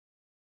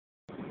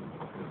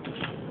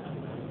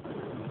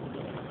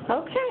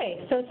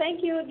Okay, so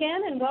thank you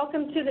again and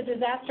welcome to the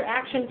Disaster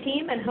Action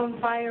Team and Home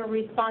Fire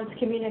Response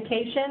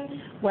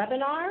Communication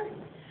webinar.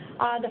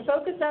 The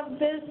focus of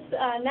this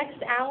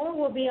next hour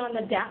will be on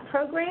the DAT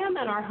program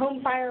and our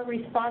home fire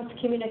response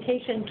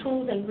communication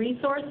tools and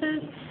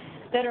resources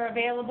that are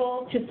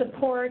available to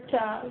support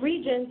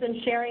regions in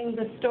sharing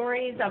the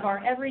stories of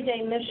our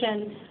everyday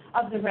mission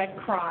of the Red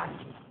Cross.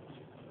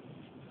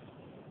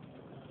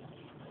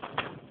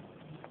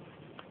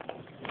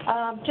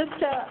 Just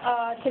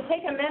to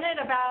take a minute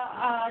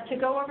to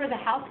go over the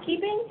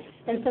housekeeping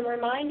and some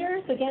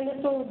reminders. Again,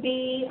 this will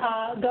be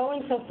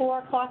going till 4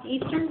 o'clock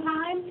Eastern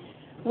Time.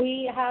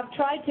 We have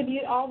tried to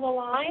mute all the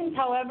lines.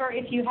 However,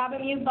 if you have a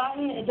mute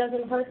button, it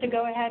doesn't hurt to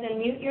go ahead and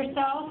mute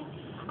yourself,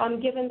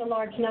 given the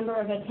large number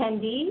of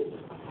attendees.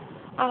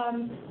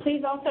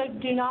 Please also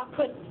do not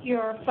put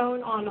your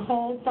phone on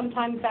hold.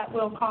 Sometimes that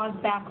will cause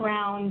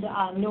background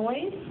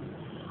noise.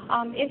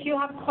 If you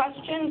have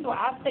questions, we'll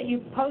ask that you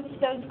post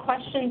those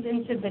questions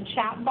into the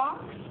chat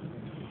box.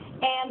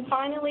 And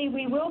finally,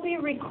 we will be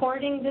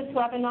recording this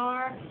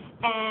webinar,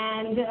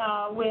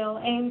 and we'll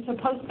aim to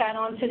post that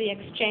onto the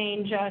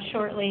Exchange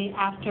shortly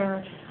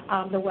after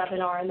the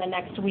webinar in the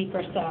next week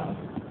or so.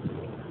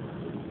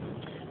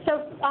 So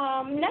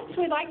next,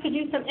 we'd like to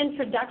do some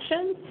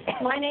introductions.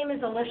 My name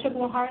is Alicia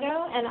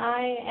Guajardo, and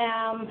I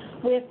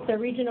am with the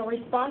Regional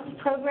Response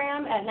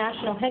Program at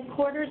National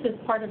Headquarters as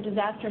part of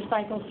Disaster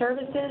Cycle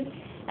Services,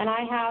 and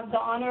I have the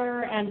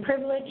honor and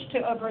privilege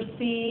to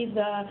oversee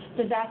the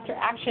Disaster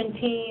Action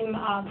Team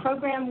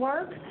program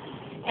work,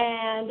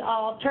 and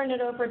I'll turn it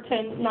over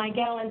to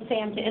Nigel and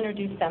Sam to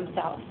introduce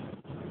themselves.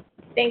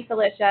 Thanks,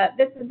 Alicia.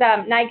 This is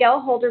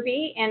Nigel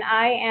Holderby, and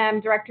I am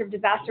Director of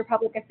Disaster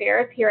Public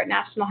Affairs here at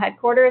National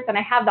Headquarters, and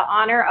I have the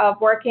honor of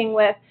working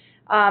with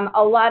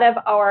a lot of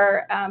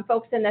our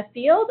folks in the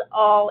field,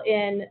 all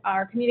in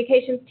our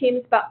communications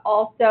teams, but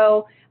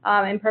also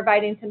in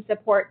providing some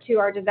support to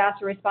our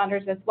disaster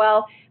responders as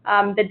well.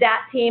 The DAT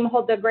team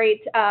holds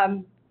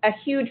a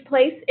huge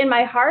place in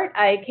my heart.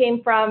 I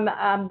came from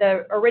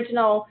the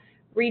original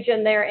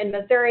region there in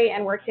Missouri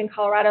and worked in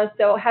Colorado,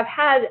 so have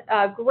had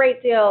a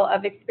great deal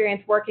of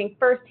experience working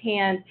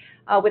firsthand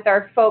with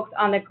our folks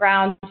on the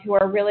ground who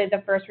are really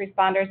the first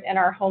responders in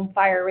our home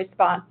fire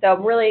response. So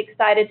I'm really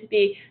excited to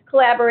be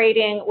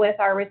collaborating with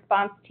our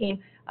response team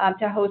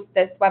to host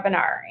this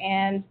webinar.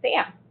 And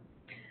Sam.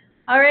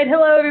 All right,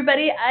 hello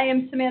everybody. I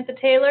am Samantha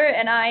Taylor,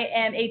 and I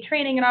am a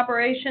training and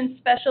operations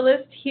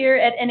specialist here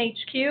at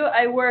NHQ.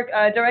 I work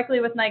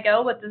directly with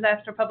Nigel with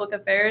Disaster Public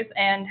Affairs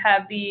and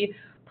have the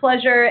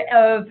pleasure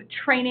of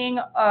training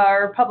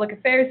our public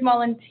affairs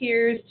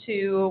volunteers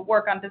to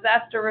work on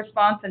disaster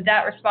response and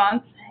DAT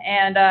response.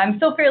 And I'm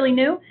still fairly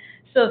new,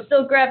 so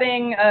still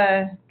getting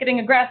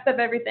a grasp of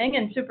everything,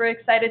 and super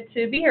excited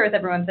to be here with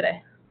everyone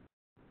today.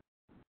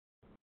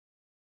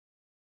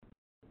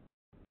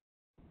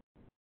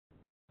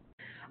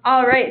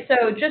 All right,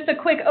 so just a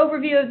quick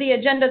overview of the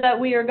agenda that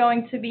we are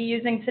going to be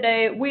using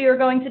today. We are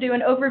going to do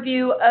an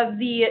overview of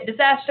the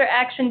Disaster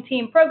Action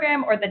Team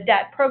program, or the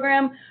DAT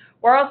program.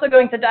 We're also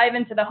going to dive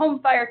into the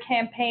home fire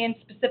campaign,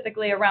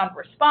 specifically around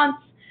response.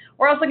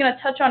 We're also going to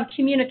touch on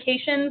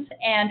communications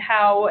and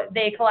how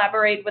they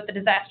collaborate with the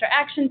Disaster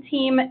Action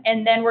Team,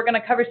 and then we're going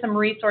to cover some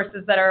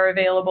resources that are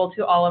available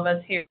to all of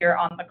us here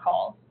on the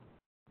call.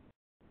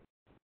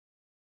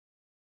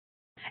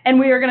 And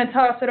we are going to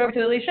toss it over to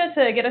Alicia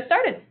to get us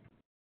started.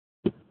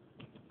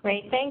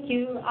 Great, thank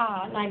you,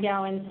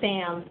 Nigel and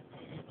Sam.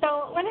 So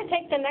I want to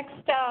take the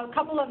next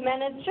couple of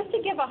minutes just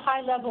to give a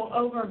high-level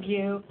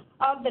overview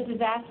of the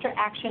Disaster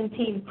Action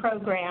Team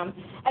program.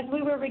 As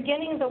we were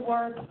beginning the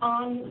work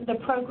on the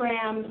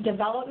program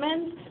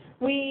development,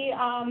 we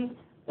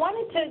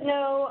wanted to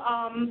know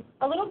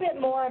a little bit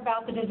more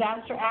about the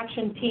disaster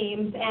action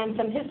teams and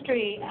some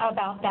history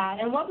about that.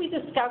 And what we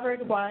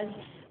discovered was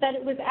that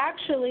it was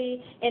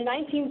actually in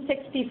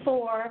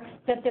 1964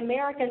 that the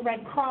American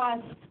Red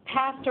Cross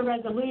passed a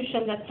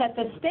resolution that set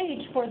the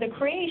stage for the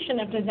creation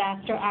of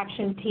disaster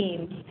action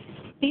teams.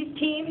 These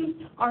teams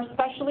are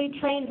specially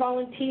trained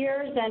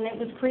volunteers, and it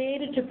was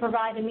created to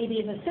provide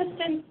immediate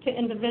assistance to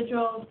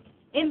individuals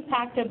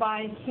impacted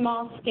by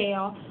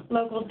small-scale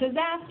local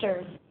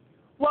disasters.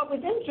 What was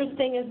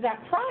interesting is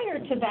that prior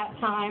to that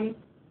time,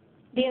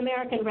 the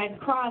American Red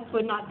Cross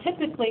would not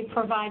typically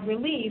provide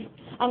relief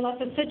unless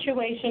a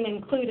situation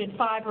included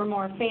 5 or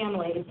more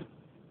families.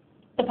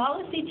 The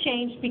policy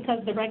changed because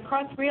the Red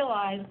Cross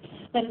realized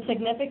that a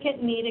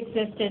significant need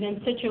existed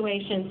in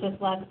situations with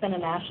less than a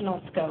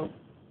national scope.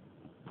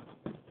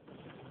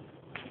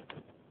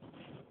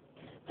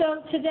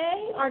 So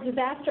today, our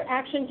disaster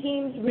action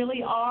teams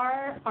really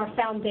are our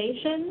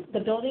foundation,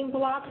 the building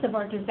blocks of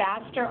our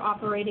disaster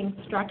operating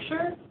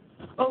structure.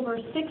 Over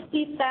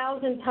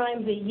 60,000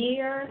 times a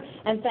year,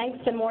 and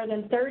thanks to more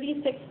than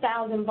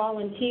 36,000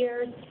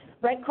 volunteers,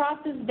 Red Cross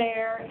is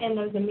there in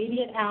those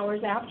immediate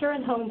hours after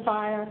a home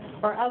fire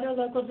or other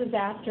local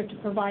disaster to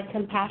provide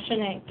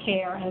compassionate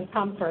care and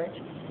comfort.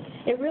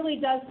 It really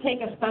does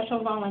take a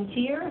special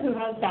volunteer who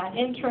has that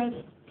interest,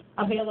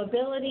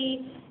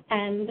 availability,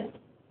 and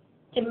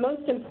and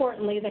most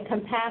importantly, the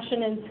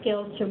compassion and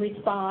skills to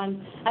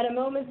respond at a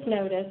moment's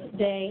notice,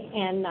 day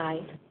and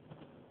night.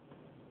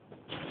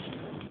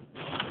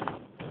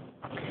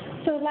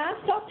 So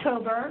last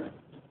October,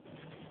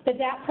 the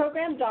DAT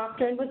program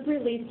doctrine was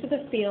released to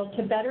the field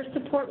to better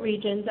support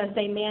regions as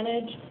they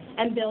manage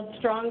and build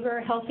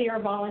stronger, healthier,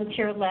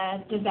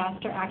 volunteer-led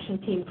disaster action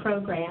team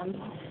programs.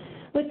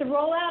 With the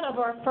rollout of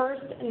our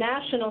first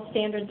national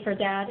standards for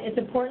DAT, it's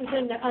important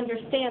to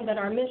understand that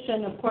our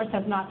mission, of course,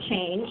 has not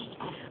changed,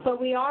 but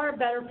we are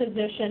better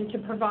positioned to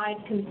provide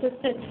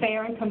consistent,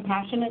 fair, and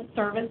compassionate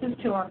services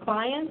to our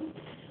clients,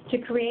 to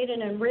create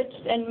an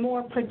enriched and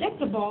more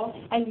predictable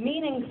and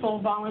meaningful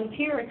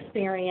volunteer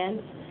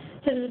experience,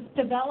 to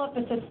develop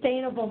a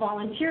sustainable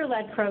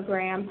volunteer-led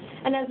program,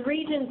 and as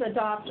regions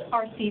adopt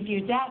our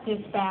CView DAT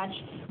dispatch,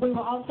 we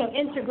will also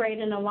integrate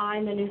and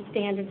align the new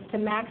standards to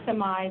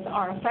maximize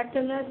our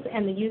effectiveness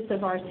and the use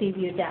of our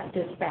CView DAT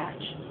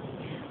dispatch.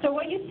 So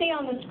what you see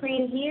on the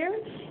screen here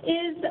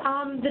is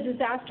the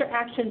Disaster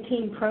Action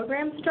Team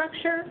program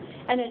structure,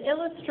 and it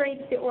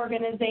illustrates the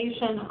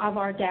organization of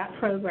our DAT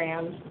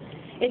programs.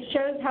 It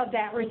shows how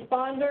DAT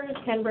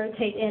responders can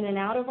rotate in and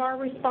out of our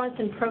response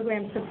and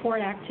program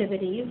support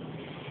activities,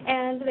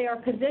 and they are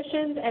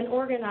positioned and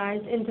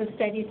organized into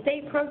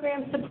steady-state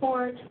program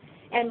support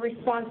and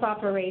response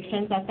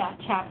operations at that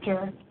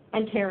chapter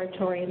and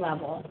territory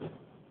level.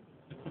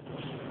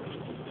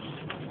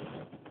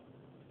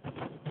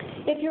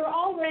 If you're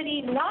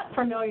already not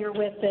familiar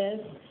with this,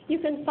 you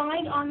can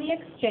find on the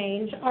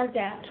Exchange our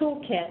DAT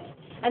toolkit,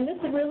 and this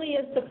really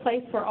is the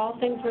place where all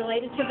things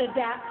related to the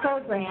DAT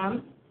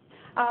program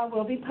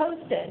will be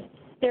posted.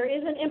 There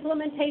is an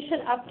implementation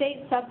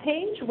update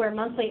subpage where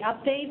monthly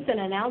updates and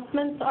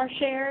announcements are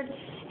shared,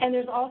 and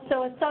there's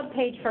also a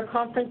subpage for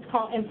conference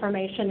call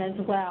information as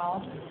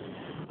well.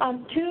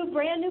 2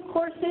 brand new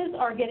courses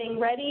are getting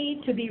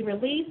ready to be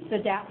released, the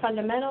DAT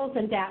Fundamentals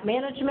and DAT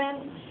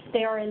Management.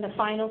 They are in the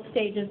final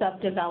stages of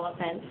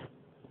development.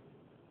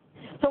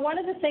 So one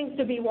of the things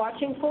to be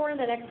watching for in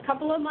the next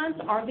couple of months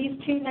are these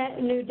 2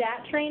 new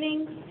DAT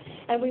trainings.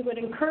 And we would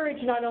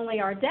encourage not only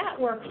our DAT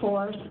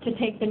workforce to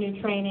take the new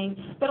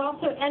training, but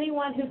also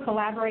anyone who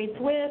collaborates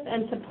with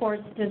and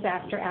supports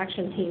disaster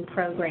action team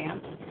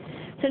programs.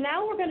 So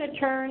now we're going to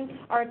turn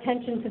our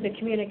attention to the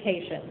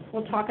communications.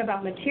 We'll talk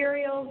about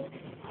materials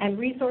and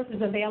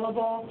resources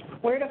available,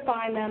 where to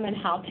find them, and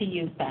how to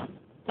use them.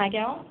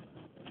 Nigel?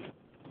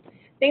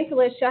 Thanks,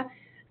 Alicia.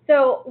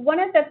 So one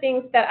of the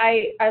things that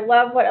I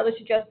love what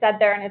Alicia just said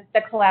there, and it's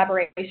the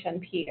collaboration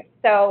piece.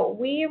 So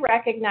we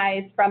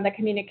recognize from the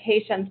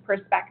communications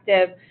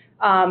perspective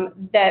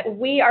that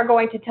we are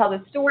going to tell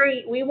the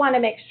story. We want to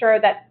make sure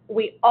that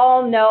we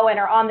all know and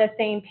are on the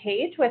same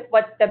page with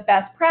what's the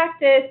best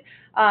practice.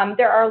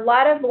 There are a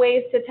lot of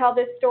ways to tell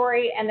this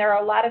story, and there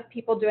are a lot of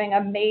people doing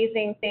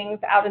amazing things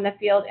out in the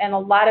field, and a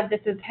lot of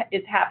this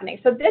is happening.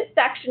 So this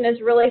section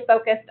is really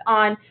focused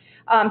on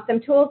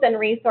some tools and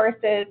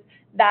resources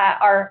that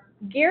are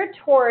geared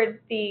towards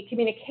the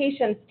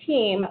communications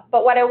team,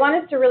 but what I want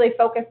us to really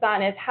focus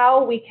on is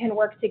how we can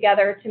work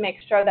together to make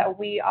sure that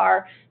we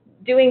are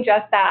doing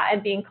just that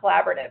and being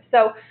collaborative.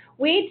 So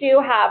we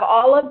do have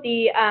all of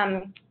the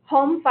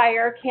home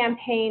fire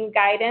campaign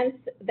guidance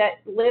that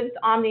lives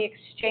on the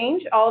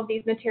Exchange, all of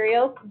these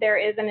materials. There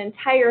is an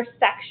entire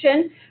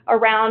section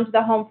around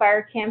the home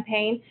fire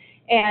campaign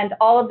and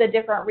all of the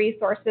different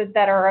resources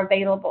that are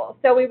available.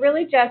 So we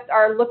really just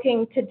are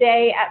looking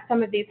today at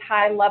some of these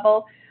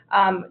high-level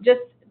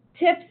just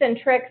tips and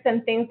tricks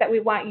and things that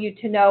we want you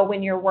to know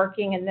when you're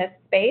working in this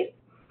space.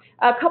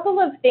 A couple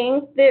of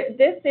things.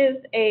 This is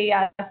a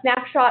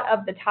snapshot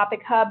of the topic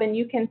hub, and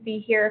you can see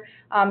here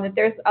that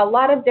there's a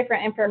lot of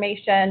different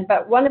information,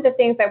 but one of the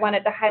things I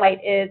wanted to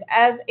highlight is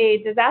as a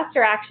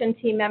disaster action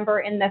team member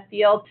in the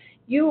field,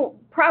 you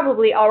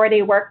probably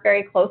already work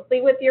very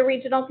closely with your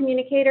regional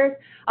communicators,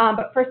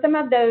 but for some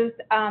of those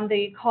on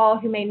the call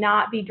who may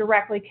not be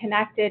directly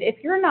connected, if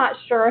you're not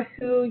sure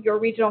who your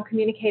regional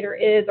communicator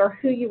is or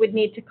who you would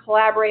need to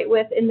collaborate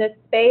with in this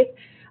space,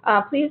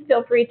 please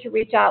feel free to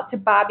reach out to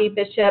Bobby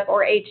Bishop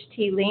or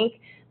HT Link.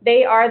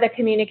 They are the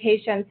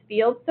communications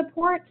field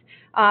support,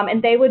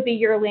 and they would be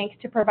your link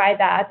to provide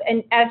that.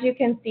 And as you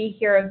can see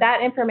here,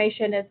 that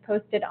information is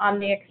posted on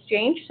the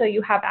Exchange, so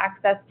you have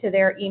access to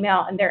their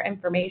email and their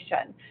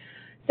information.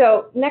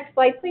 So next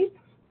slide, please.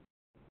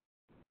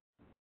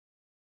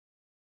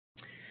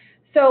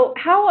 So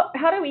how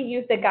do we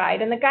use the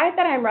guide? And the guide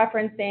that I'm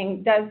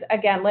referencing does,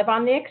 again, live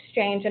on the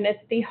Exchange, and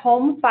it's the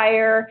home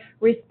fire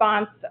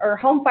response or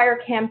home fire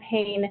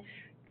campaign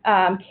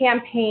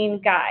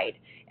guide.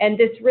 And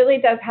this really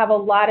does have a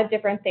lot of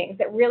different things.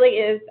 It really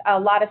is a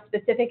lot of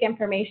specific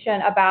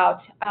information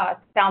about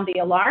sound the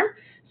alarm.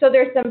 So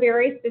there's some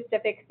very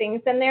specific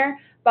things in there,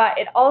 but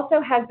it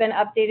also has been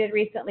updated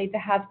recently to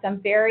have some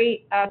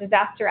very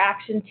disaster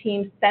action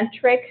team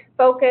centric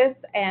focus,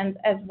 and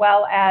as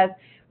well as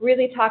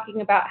really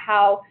talking about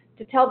how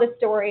to tell the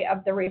story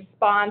of the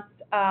response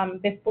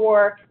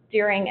before,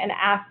 during, and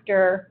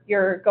after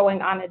you're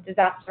going on a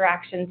disaster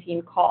action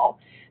team call.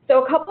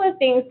 So a couple of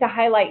things to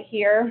highlight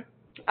here.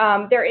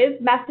 There is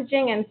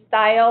messaging and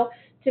style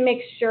to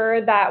make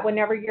sure that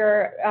whenever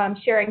you're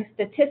sharing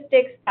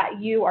statistics that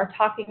you are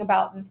talking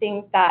about the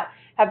things that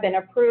have been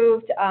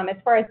approved. As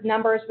far as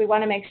numbers, we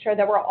want to make sure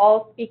that we're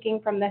all speaking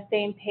from the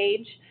same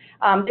page.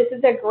 This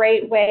is a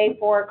great way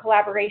for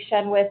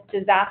collaboration with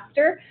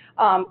disaster.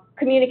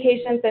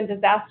 Communications and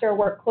disaster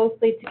work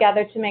closely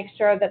together to make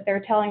sure that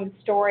they're telling the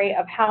story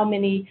of how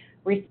many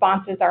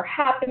responses are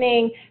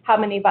happening, how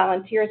many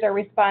volunteers are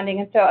responding.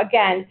 And so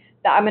again,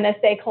 I'm going to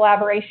say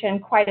collaboration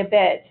quite a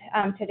bit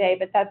today,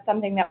 but that's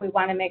something that we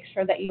want to make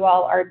sure that you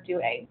all are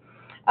doing.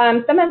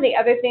 Some of the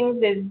other things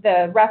is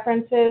the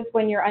references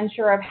when you're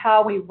unsure of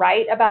how we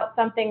write about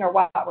something or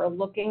what we're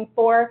looking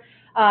for.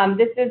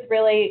 This is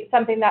really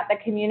something that the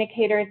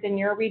communicators in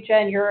your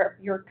region,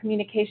 your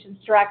communications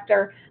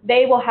director,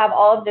 they will have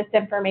all of this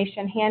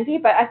information handy,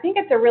 but I think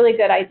it's a really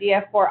good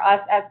idea for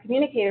us as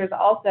communicators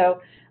also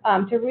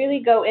to really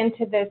go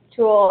into this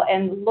tool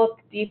and look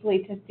deeply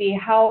to see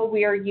how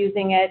we are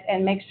using it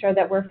and make sure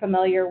that we're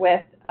familiar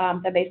with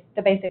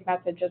the basic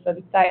messages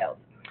and styles.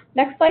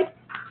 Next slide.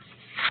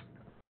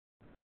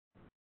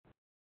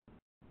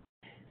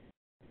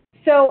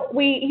 So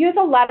we use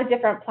a lot of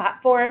different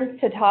platforms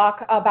to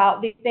talk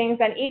about these things,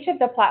 and each of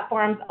the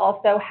platforms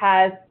also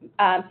has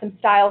some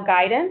style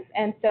guidance,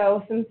 and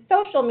so some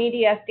social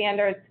media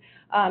standards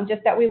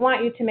just that we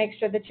want you to make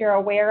sure that you're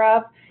aware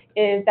of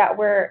is that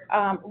we're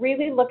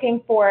really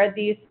looking for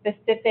these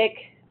specific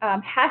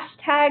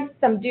hashtags,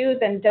 some do's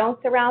and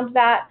don'ts around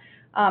that,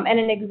 and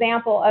an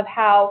example of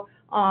how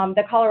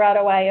the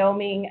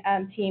Colorado-Wyoming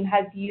team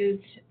has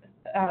used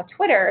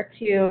Twitter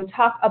to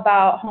talk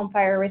about home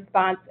fire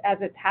response as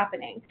it's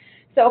happening.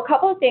 So a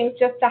couple of things,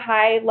 just a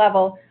high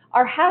level.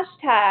 Our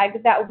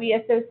hashtag that we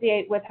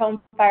associate with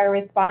home fire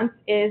response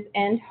is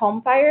End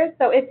Home Fires.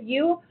 So if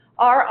you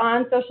are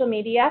on social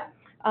media,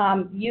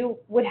 you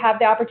would have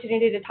the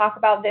opportunity to talk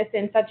about this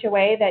in such a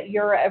way that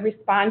you're a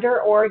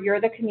responder or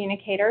you're the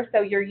communicator. So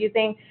you're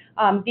using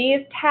these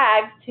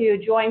tags to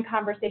join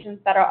conversations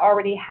that are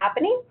already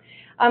happening.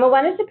 I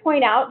wanted to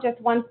point out just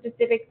one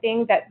specific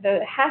thing, that the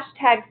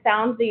hashtag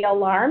sound the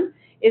alarm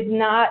is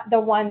not the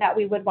one that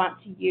we would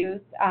want to use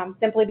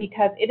simply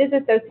because it is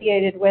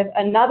associated with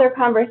another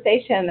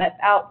conversation that's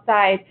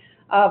outside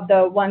of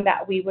the one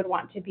that we would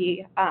want to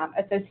be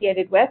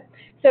associated with.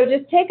 So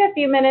just take a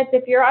few minutes.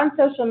 If you're on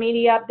social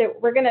media,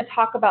 we're going to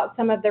talk about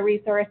some of the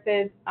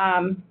resources,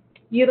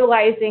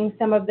 utilizing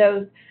some of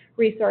those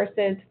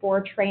resources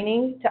for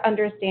training to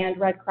understand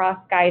Red Cross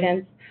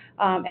guidance.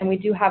 And we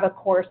do have a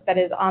course that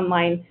is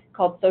online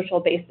called Social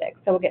Basics.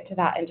 So we'll get to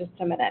that in just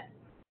a minute.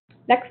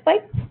 Next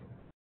slide.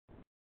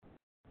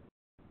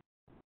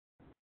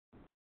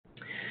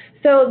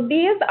 So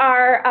these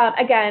are,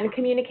 again,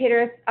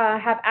 communicators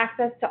have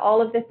access to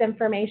all of this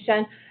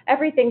information.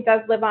 Everything does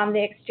live on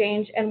the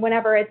Exchange, and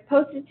whenever it's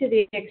posted to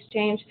the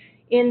Exchange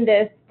in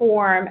this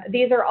form,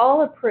 these are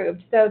all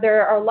approved. So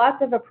there are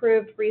lots of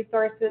approved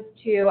resources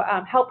to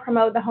help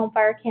promote the home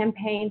fire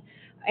campaign,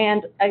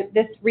 and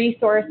this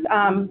resource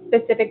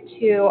specific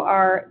to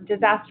our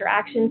disaster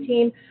action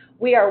team.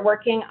 We are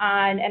working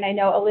on, and I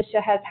know Alicia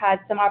has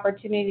had some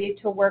opportunity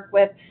to work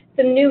with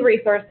some new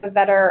resources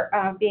that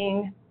are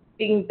being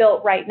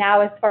built right now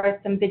as far as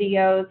some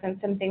videos and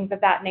some things of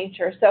that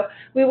nature. So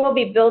we will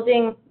be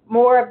building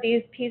more of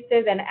these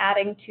pieces and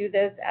adding to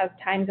this as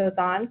time goes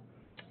on.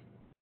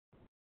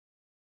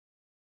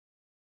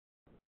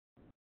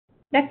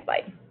 Next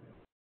slide.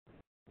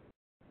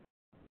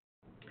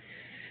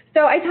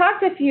 So I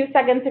talked a few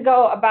seconds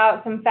ago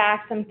about some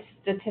facts and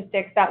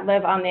statistics that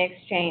live on the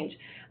Exchange.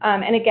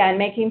 And again,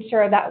 making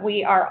sure that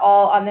we are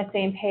all on the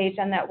same page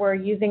and that we're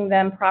using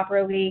them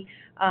properly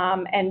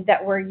and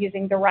that we're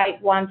using the right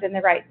ones in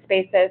the right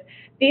spaces.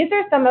 These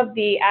are some of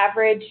the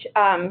average,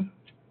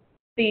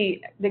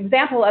 the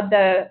example of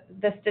the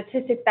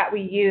statistics that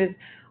we use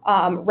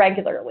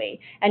regularly.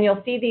 And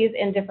you'll see these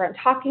in different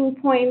talking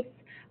points.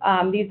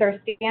 These are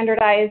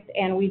standardized,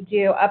 and we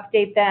do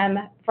update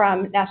them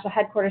from National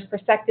Headquarters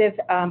perspective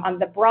on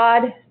the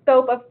broad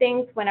scope of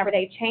things whenever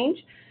they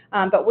change.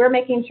 But we're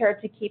making sure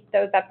to keep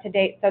those up to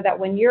date so that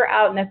when you're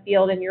out in the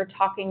field and you're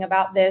talking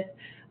about this,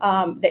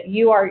 that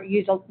you are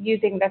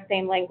using the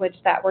same language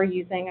that we're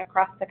using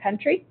across the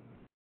country.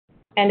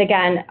 And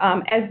again,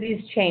 as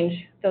these change,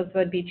 those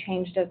would be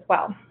changed as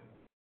well.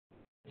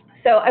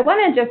 So I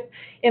want to just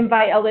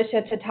invite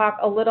Alicia to talk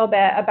a little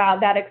bit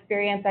about that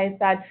experience. I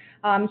said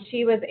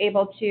she was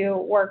able to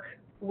work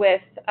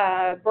with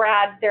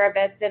Brad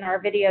Zarovitz in our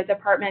video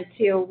department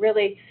to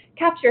really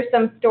capture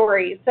some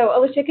stories. So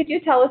Alicia, could you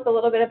tell us a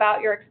little bit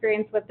about your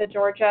experience with the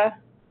Georgia?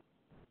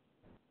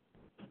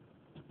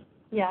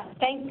 Yeah,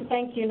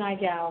 thank you,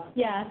 Nigel.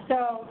 Yeah,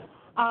 so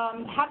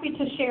happy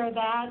to share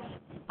that.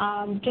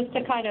 Just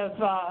to kind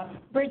of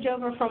bridge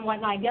over from what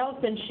Nigel's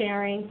been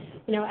sharing,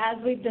 as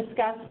we've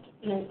discussed,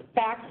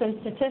 facts and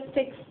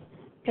statistics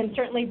can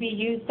certainly be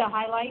used to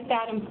highlight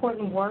that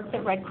important work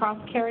that Red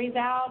Cross carries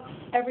out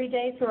every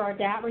day through our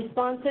DAT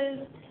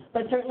responses.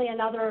 But certainly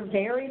another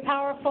very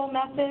powerful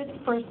method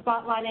for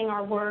spotlighting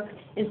our work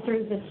is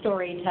through the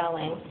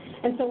storytelling.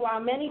 And so while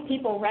many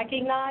people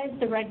recognize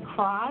the Red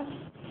Cross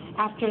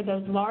after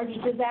those large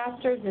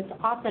disasters, it's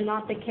often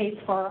not the case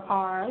for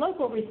our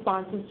local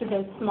responses to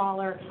those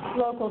smaller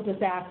local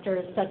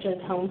disasters such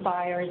as home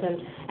fires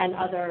and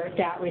other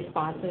DAT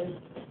responses.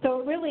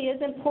 So it really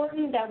is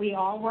important that we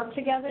all work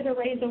together to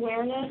raise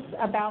awareness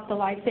about the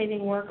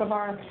life-saving work of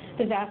our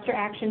disaster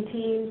action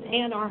teams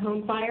and our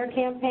home fire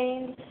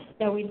campaigns.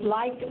 So we'd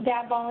like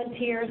DAT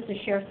volunteers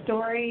to share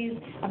stories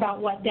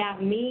about what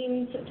DAT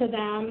means to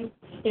them.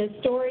 You know,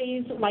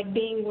 stories like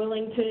being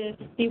willing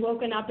to be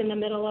woken up in the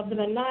middle of the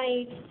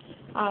night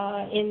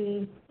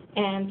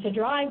and to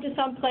drive to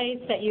some place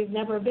that you've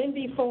never been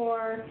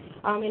before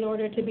in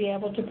order to be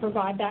able to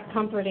provide that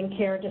comfort and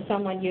care to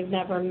someone you've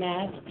never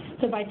met.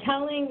 So by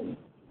telling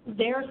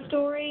their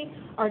story,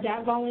 our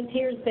DAT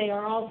volunteers, they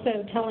are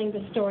also telling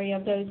the story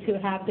of those who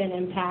have been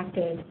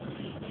impacted.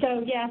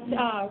 So yes,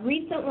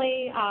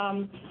 recently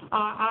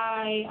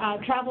I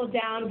traveled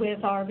down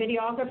with our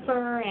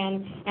videographer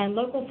and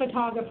local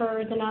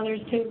photographers and others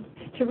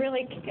to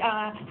really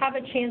have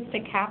a chance to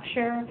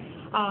capture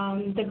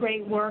the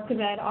great work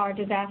that our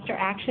disaster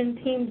action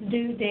teams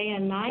do day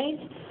and night.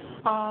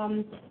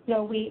 You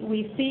know,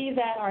 we see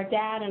that our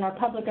DAT and our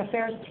public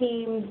affairs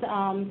teams,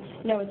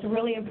 you know, it's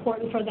really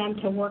important for them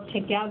to work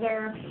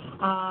together.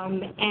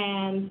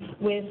 And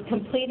with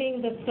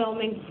completing the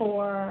filming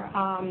for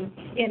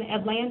in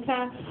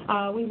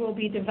Atlanta, we will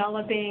be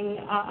developing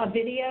a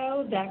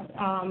video that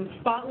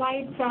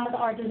spotlights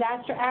our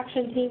disaster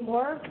action team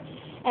work,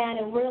 and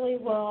it really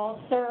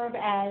will serve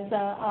as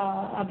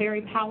a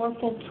very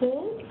powerful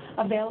tool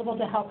available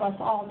to help us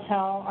all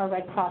tell our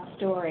Red Cross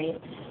story.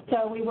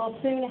 So we will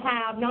soon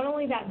have not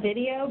only that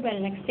video, but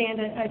an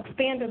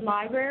expanded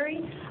library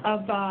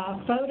of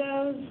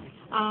photos,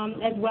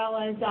 as well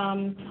as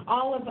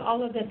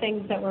all of the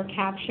things that were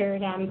captured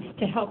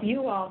to help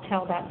you all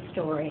tell that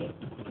story.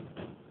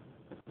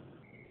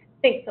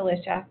 Thanks,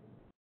 Alicia.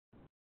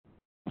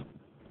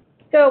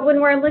 So when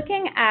we're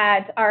looking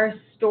at our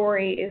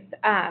stories,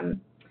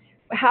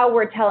 how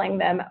we're telling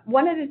them,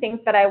 one of the things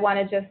that I want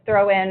to just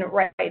throw in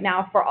right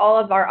now for all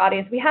of our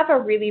audience, we have a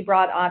really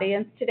broad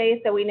audience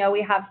today, so we know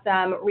we have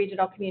some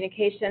regional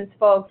communications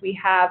folks, we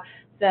have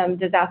some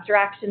disaster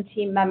action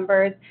team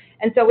members,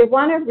 and so we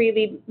want to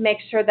really make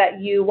sure that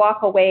you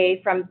walk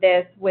away from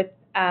this with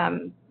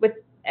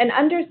an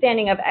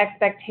understanding of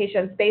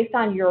expectations based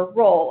on your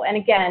role, and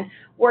again,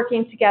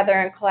 working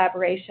together in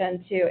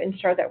collaboration to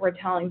ensure that we're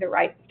telling the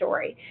right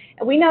story.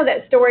 And we know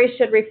that stories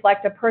should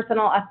reflect a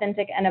personal,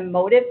 authentic, and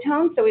emotive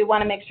tone, so we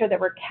want to make sure that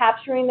we're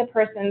capturing the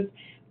person's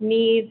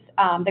needs,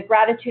 the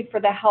gratitude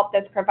for the help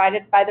that's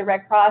provided by the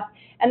Red Cross,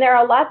 and there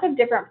are lots of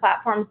different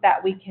platforms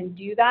that we can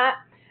do that.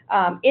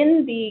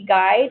 In the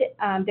guide,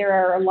 there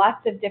are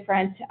lots of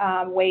different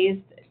ways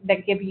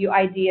that give you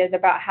ideas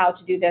about how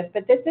to do this,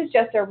 but this is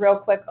just a real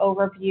quick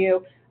overview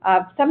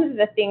of some of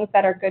the things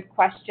that are good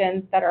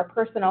questions, that are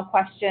personal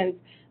questions,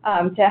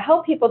 to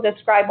help people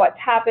describe what's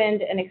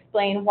happened and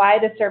explain why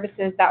the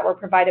services that were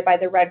provided by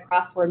the Red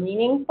Cross were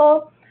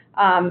meaningful.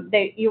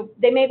 They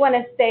may want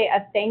to say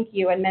a thank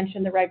you and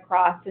mention the Red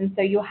Cross, and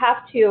so you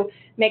have to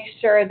make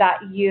sure that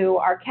you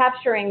are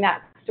capturing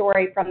that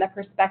story from the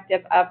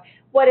perspective of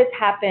what has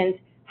happened,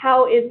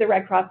 how is the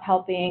Red Cross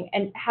helping,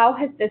 and how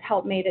has this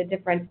help made a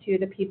difference to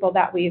the people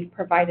that we've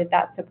provided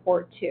that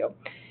support to.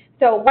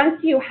 So once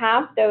you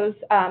have those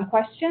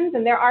questions,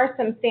 and there are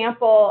some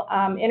sample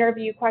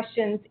interview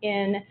questions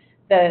in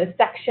the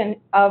section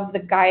of the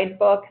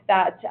guidebook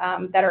that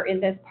are in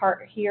this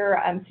part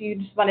here, so you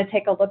just want to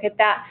take a look at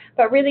that.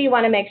 But really you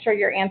want to make sure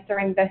you're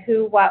answering the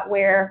who, what,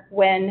 where,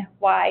 when,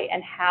 why,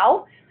 and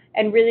how,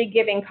 and really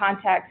giving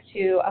context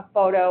to a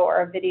photo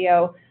or a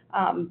video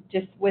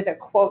just with a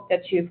quote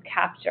that you've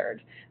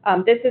captured.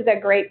 This is a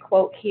great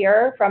quote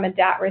here from a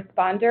DAT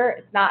responder.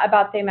 It's not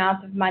about the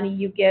amount of money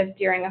you give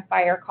during a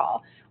fire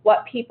call.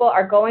 What people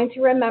are going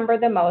to remember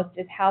the most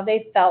is how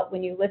they felt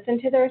when you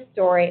listened to their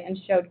story and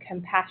showed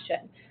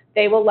compassion.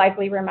 They will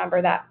likely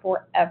remember that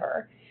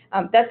forever.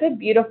 That's a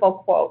beautiful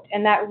quote,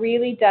 and that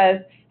really does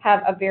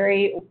have a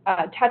very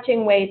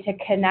touching way to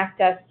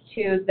connect us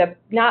to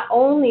not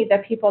only the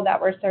people that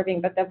we're serving,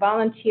 but the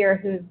volunteer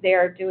who's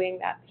there doing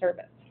that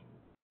service.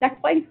 Next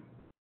slide.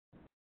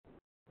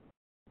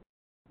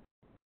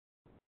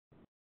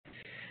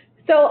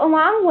 So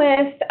along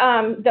with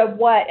the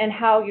what and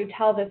how you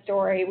tell the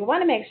story, we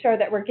want to make sure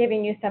that we're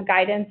giving you some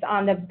guidance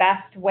on the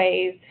best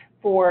ways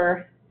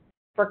for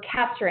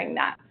capturing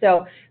that.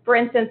 So for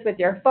instance, with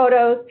your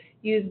photos,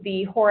 use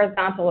the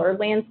horizontal or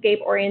landscape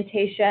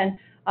orientation.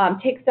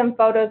 Take some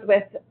photos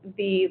with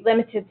the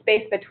limited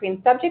space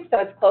between subjects so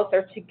it's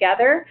closer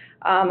together.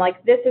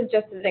 Like this is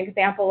just an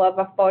example of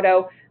a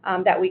photo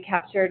that we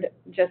captured,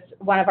 just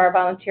one of our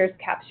volunteers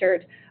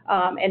captured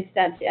and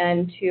sent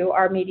into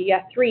our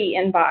Media 3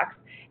 inbox.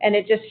 And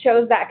it just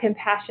shows that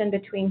compassion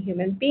between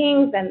human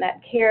beings and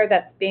that care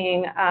that's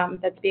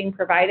being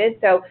provided.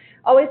 So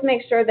always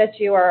make sure that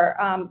you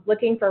are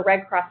looking for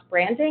Red Cross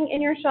branding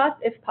in your shots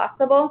if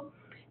possible.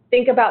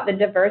 Think about the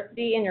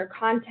diversity in your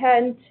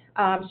content.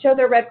 Show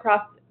the Red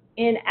Cross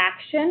in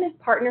action,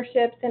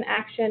 partnerships in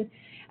action.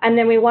 And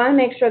then we want to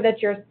make sure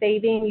that you're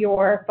saving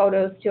your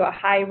photos to a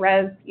high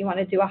res. You want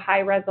to do a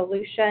high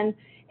resolution.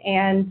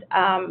 And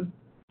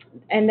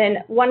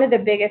then one of the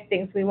biggest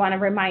things we want to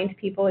remind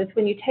people is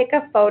when you take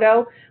a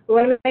photo, we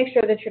want to make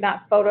sure that you're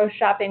not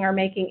photoshopping or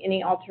making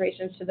any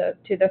alterations to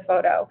the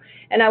photo.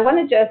 And I want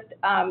to just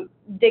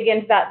dig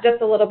into that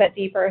just a little bit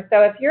deeper.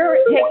 So if you're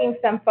taking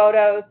some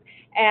photos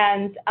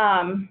and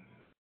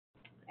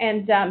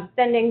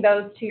sending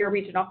those to your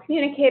regional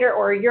communicator,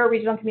 or you're a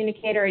regional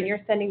communicator and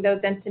you're sending those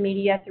into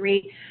Media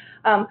 3,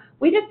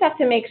 we just have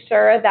to make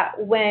sure that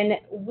when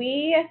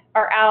we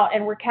are out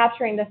and we're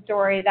capturing the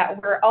story,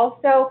 that we're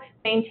also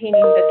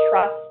maintaining the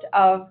trust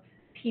of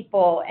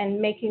people and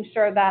making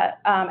sure that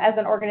as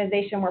an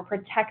organization we're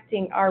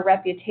protecting our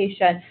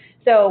reputation.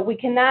 So we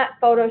cannot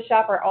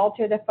Photoshop or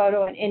alter the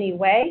photo in any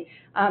way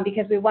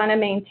because we want to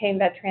maintain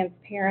the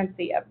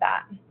transparency of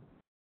that.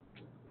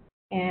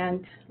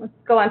 And let's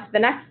go on to the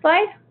next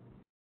slide.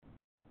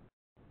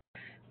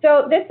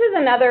 So this is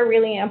another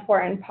really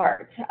important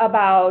part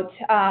about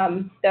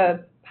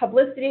the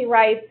publicity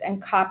rights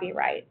and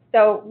copyright.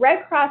 So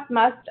Red Cross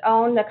must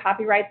own the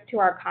copyrights to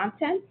our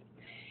content,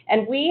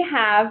 and we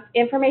have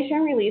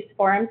information release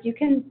forms. You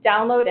can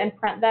download and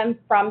print them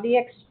from the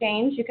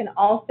exchange. You can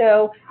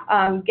also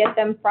get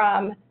them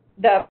from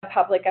the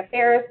public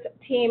affairs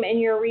team in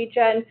your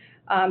region.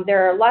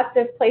 There are lots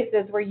of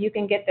places where you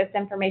can get this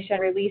information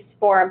release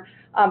form.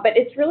 But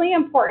it's really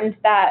important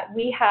that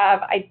we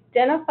have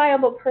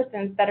identifiable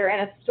persons that are in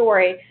a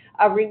story,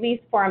 a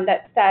release form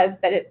that says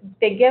that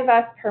they give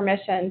us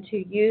permission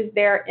to use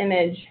their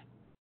image,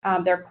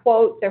 their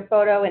quote, their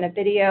photo in a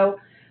video.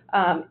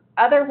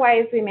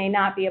 Otherwise, we may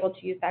not be able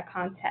to use that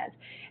content.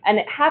 And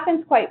it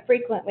happens quite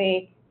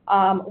frequently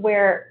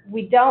where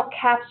we don't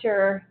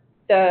capture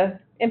the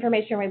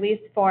information release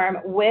form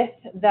with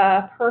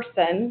the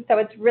person, so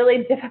it's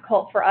really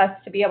difficult for us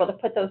to be able to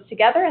put those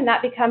together, and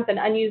that becomes an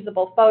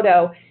unusable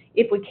photo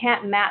if we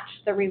can't match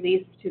the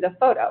release to the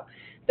photo.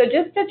 So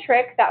just a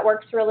trick that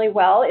works really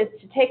well is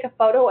to take a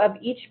photo of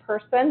each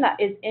person that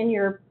is in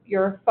your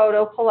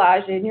photo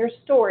collage, in your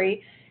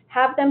story,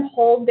 have them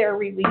hold their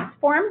release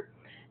form,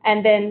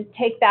 and then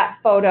take that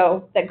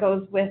photo that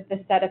goes with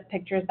the set of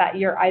pictures that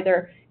you're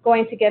either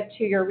going to give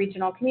to your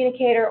regional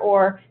communicator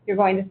or you're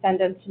going to send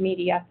them to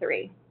Media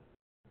 3.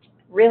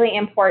 Really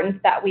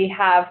important that we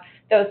have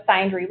those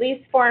signed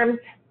release forms.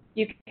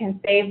 You can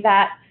save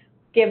that,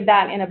 give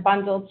that in a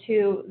bundle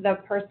to the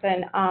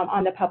person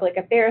on the public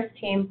affairs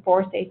team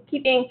for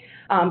safekeeping,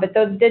 but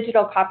those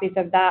digital copies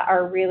of that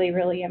are really,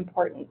 really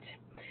important.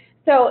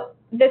 So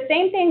the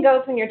same thing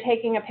goes when you're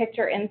taking a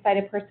picture inside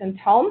a person's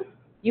home.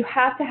 You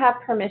have to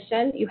have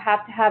permission. You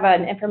have to have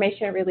an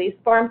information release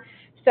form.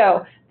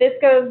 So this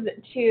goes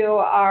to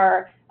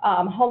our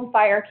home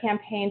fire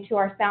campaign, to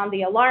our Sound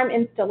the Alarm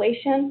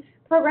installation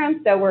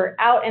program. So we're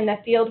out in the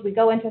field, we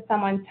go into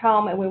someone's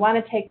home, and we want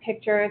to take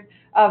pictures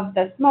of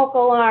the smoke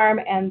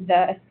alarm and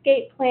the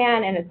escape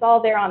plan, and it's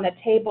all there on the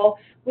table.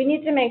 We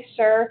need to make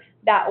sure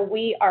that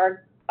we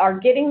are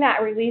getting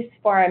that release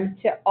form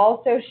to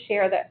also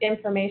share the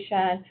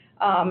information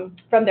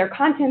from their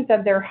contents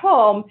of their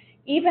home,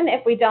 even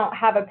if we don't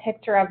have a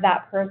picture of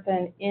that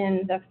person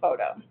in the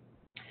photo.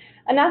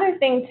 Another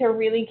thing to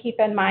really keep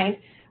in mind,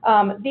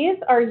 these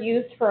are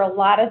used for a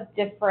lot of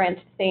different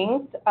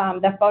things,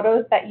 the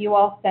photos that you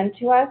all send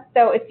to us.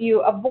 So if you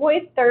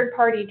avoid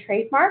third-party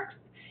trademarks,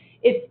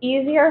 it's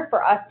easier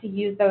for us to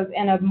use those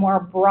in a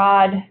more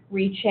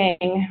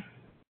broad-reaching,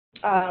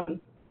 I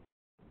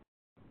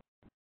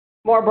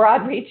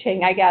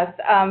guess.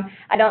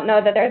 I don't know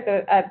that there's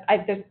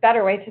a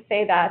better way to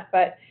say that,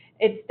 but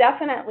it's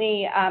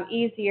definitely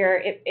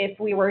easier if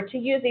we were to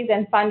use these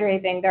in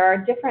fundraising. There are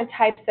different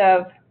types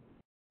of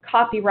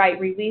copyright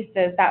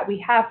releases that we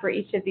have for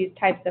each of these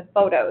types of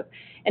photos.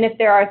 And if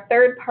there are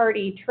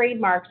third-party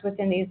trademarks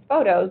within these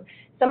photos,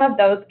 some of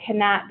those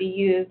cannot be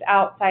used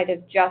outside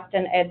of just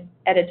an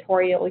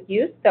editorial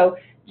use. So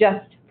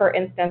just, for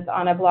instance,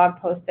 on a blog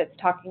post that's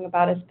talking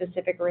about a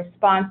specific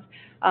response,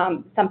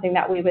 something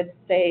that we would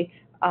say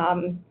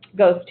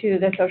goes to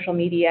the social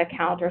media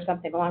account or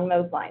something along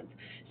those lines.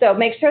 So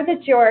make sure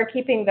that you're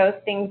keeping those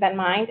things in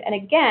mind. And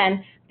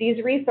again,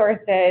 these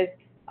resources,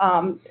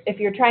 if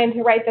you're trying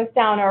to write this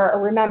down or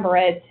remember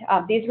it,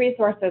 these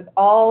resources,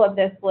 all of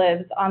this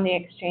lives on the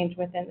exchange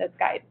within this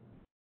guide.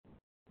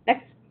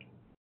 Next.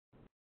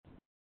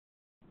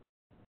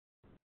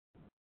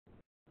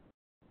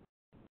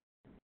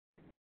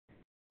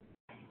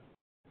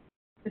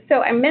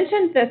 So I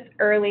mentioned this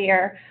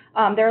earlier.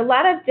 There are a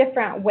lot of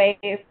different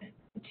ways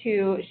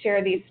to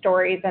share these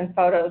stories and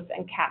photos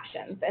and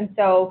captions. And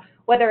so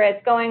whether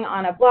it's going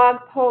on a blog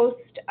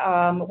post,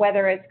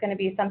 whether it's going to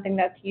be something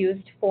that's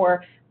used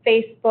for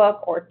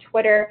Facebook or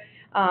Twitter,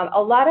 a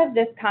lot of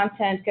this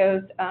content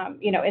goes,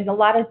 in a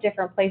lot of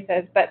different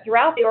places. But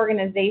throughout the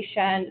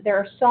organization, there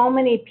are so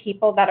many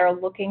people that are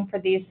looking for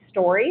these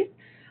stories.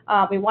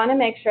 We want to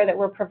make sure that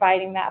we're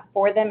providing that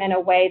for them in a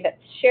way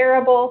that's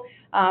shareable,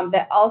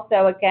 that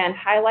also, again,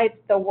 highlights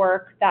the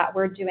work that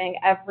we're doing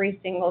every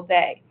single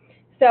day.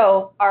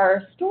 So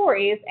our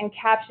stories and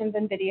captions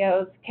and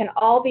videos can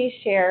all be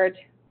shared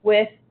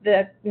with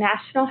the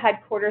National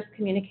Headquarters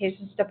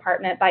Communications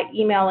Department by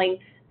emailing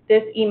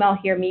this email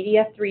here,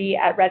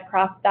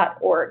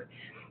 media3@redcross.org.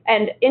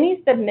 And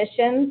any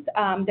submissions,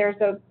 there's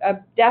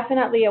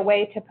definitely a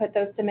way to put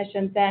those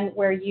submissions in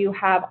where you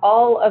have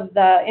all of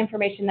the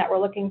information that we're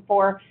looking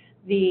for,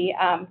 the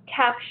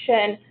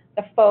caption,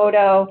 the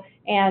photo,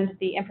 and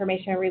the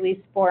information release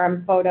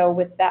form photo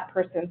with that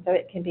person so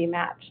it can be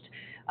matched.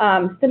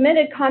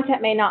 Submitted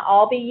content may not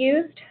all be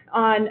used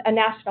on a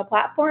national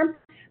platform,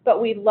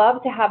 but we'd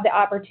love to have the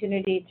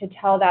opportunity to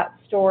tell that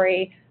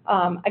story,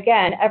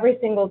 again, every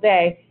single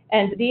day.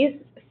 And these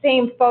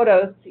same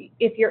photos,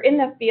 if you're in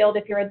the field,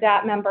 if you're a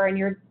DAT member and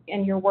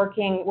you're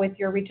working with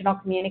your regional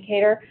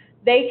communicator,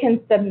 they can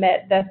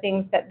submit the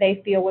things that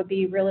they feel would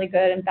be really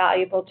good and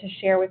valuable to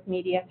share with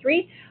Media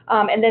 3,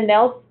 and then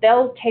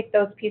they'll take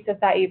those pieces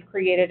that you've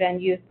created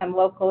and use them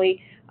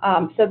locally.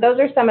 So those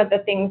are some of the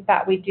things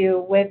that we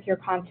do with your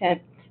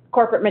content: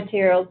 corporate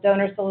materials,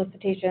 donor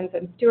solicitations,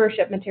 and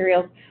stewardship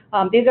materials.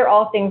 These are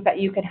all things that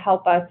you can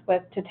help us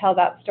with to tell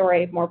that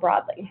story more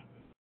broadly.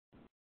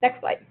 Next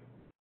slide.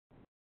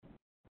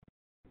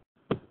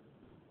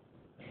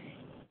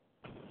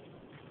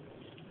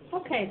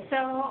 Okay,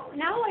 so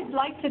now I'd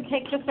like to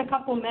take just a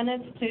couple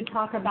minutes to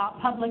talk about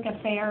public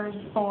affairs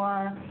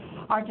for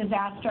our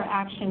disaster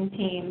action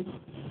teams.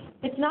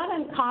 It's not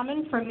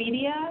uncommon for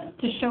media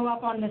to show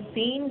up on the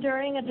scene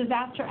during a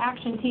disaster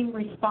action team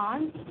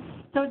response,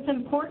 so it's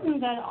important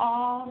that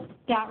all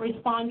DAT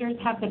responders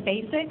have the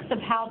basics of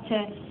how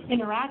to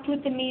interact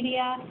with the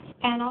media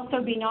and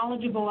also be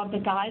knowledgeable of the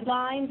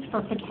guidelines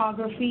for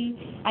photography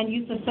and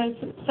use of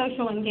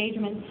social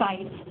engagement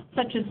sites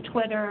such as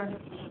Twitter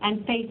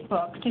and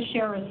Facebook to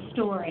share a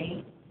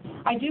story.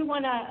 I do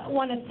want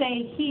to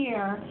say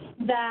here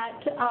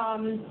that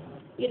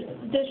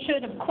this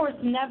should, of course,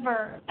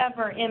 never,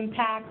 ever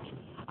impact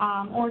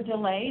or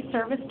delay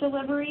service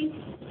delivery,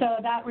 so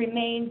that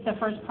remains the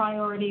first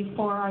priority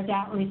for our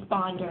DAT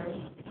responders.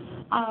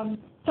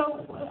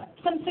 So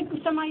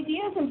some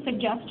ideas and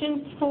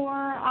suggestions for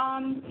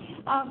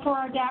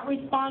our DAT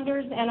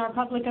responders and our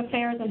public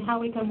affairs and how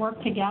we can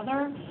work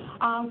together.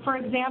 For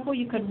example,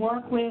 you could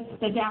work with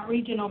the DAT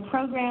regional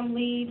program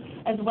lead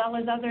as well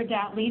as other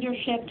DAT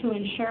leadership to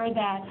ensure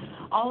that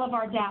all of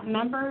our DAT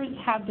members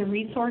have the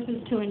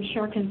resources to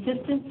ensure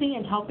consistency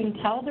in helping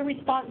tell the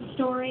response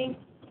story.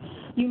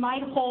 You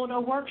might hold a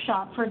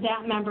workshop for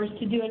DAT members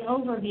to do an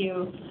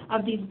overview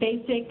of these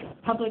basic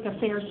public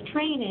affairs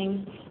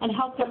trainings and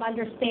help them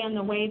understand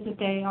the ways that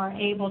they are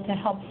able to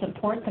help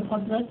support the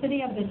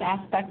publicity of this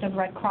aspect of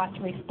Red Cross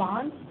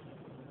response.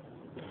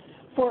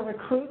 For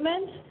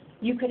recruitment,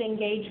 you could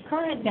engage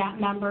current DAT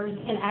members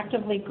in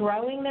actively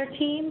growing their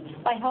team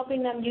by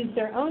helping them use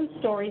their own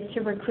stories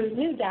to recruit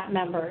new DAT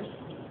members.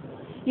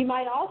 You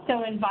might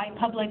also invite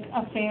public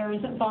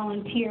affairs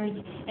volunteers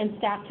and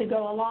staff to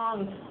go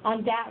along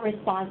on DAT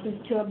responses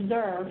to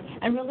observe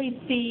and really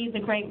see the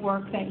great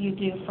work that you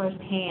do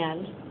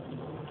firsthand.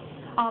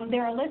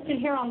 There are listed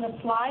here on the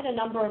slide a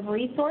number of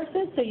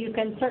resources, so you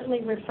can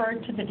certainly refer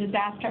to the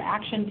Disaster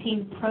Action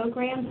Team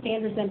Program,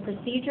 Standards and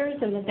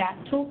Procedures, and the DAT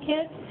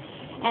Toolkit.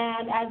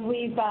 And as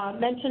we've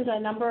mentioned a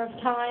number of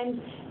times,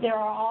 there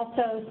are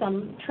also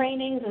some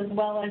trainings as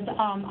well as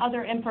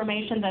other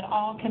information that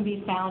all can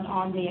be found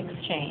on the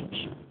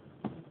exchange.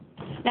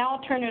 Now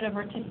I'll turn it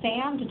over to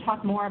Sam to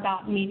talk more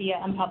about media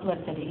and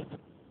publicity.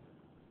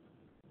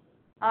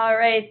 All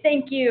right,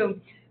 thank you.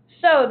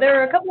 So there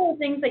are a couple of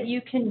things that you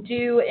can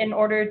do in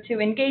order to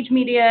engage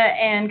media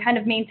and kind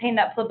of maintain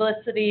that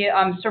publicity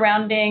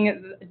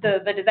surrounding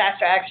the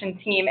disaster action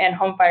team and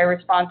home fire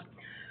response.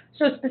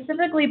 So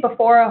specifically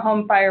before a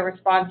home fire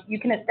response, you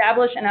can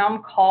establish an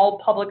on-call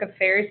public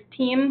affairs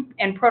team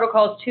and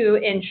protocols to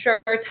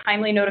ensure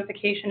timely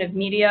notification of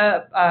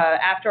media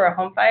after a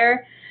home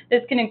fire.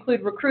 This can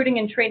include recruiting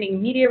and training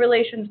media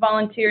relations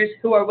volunteers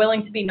who are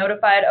willing to be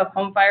notified of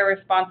home fire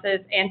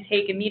responses and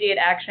take immediate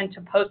action to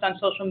post on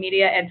social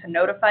media and to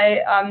notify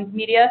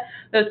media.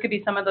 Those could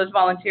be some of those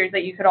volunteers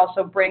that you could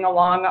also bring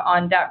along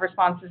on DAT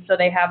responses so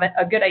they have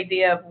a good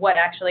idea of what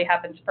actually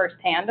happens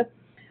firsthand.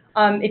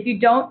 If you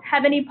don't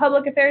have any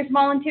public affairs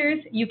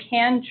volunteers, you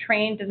can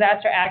train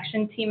disaster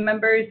action team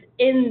members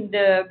in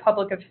the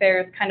public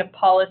affairs kind of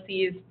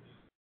policies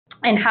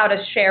and how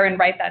to share and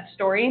write that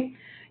story.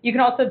 You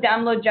can also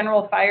download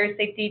general fire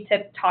safety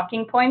tip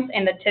talking points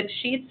and the tip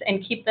sheets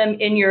and keep them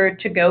in your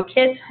to-go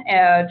kit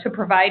to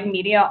provide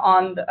media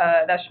on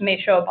that may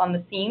show up on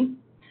the scene.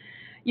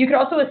 You could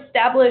also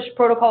establish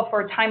protocol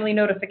for timely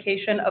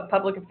notification of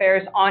public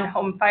affairs on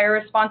home fire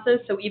responses.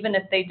 So even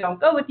if they don't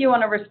go with you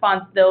on a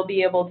response, they'll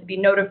be able to be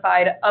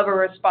notified of a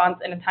response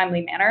in a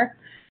timely manner.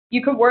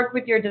 You could work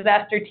with your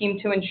disaster team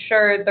to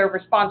ensure their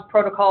response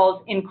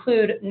protocols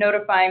include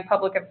notifying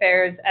public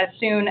affairs as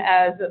soon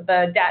as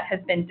the DAT has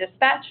been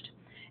dispatched,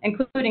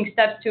 including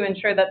steps to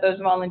ensure that those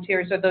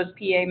volunteers or those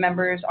PA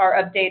members are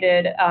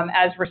updated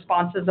as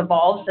responses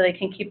evolve so they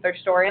can keep their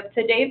story up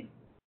to date.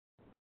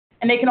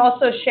 And they can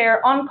also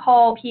share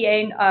on-call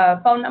PA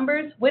phone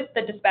numbers with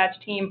the dispatch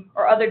team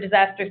or other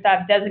disaster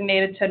staff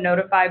designated to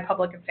notify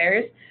public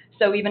affairs.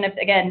 So even if,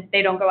 again,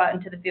 they don't go out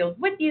into the field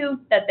with you,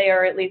 that they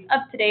are at least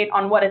up to date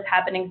on what is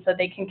happening so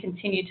they can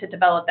continue to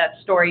develop that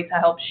story to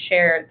help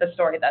share the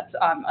story that's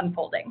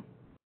unfolding.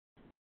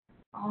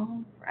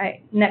 All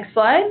right, next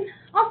slide.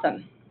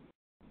 Awesome.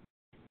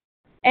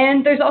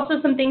 And there's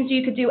also some things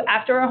you could do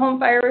after a home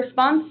fire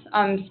response,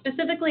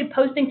 specifically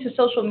posting to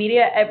social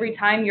media every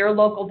time your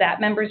local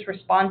DAP members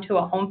respond to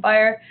a home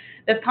fire.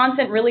 This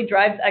content really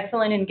drives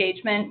excellent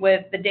engagement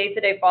with the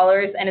day-to-day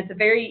followers, and it's a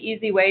very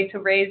easy way to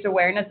raise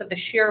awareness of the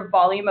sheer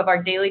volume of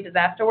our daily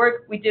disaster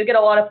work. We do get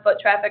a lot of foot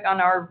traffic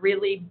on our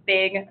really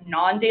big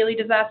non-daily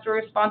disaster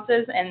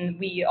responses, and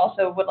we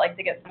also would like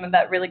to get some of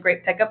that really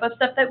great pickup of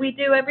stuff that we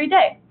do every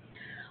day.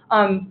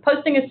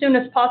 Posting as soon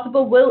as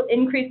possible will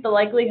increase the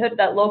likelihood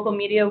that local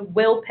media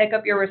will pick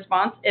up your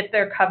response if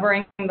they're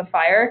covering the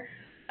fire.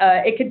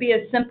 It could be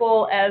as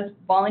simple as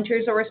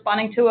volunteers are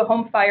responding to a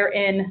home fire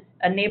in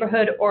a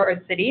neighborhood or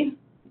a city.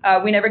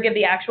 We never give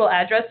the actual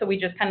address, so we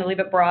just kind of leave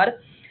it broad.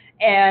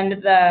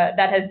 And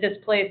that has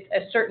displaced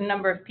a certain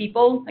number of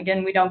people.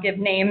 Again, we don't give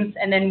names,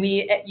 and then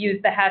we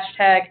use the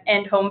hashtag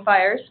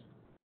 #EndHomeFires.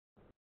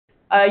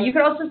 You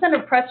could also send a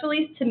press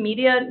release to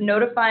media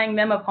notifying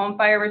them of home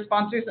fire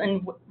responses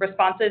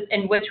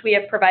in which we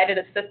have provided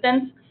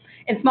assistance.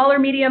 In smaller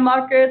media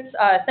markets,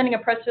 sending a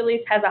press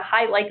release has a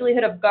high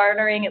likelihood of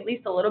garnering at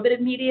least a little bit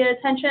of media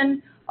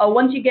attention.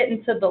 Once you get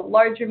into the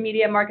larger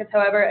media markets,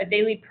 however, a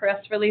daily press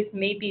release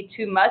may be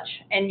too much,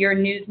 and your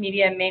news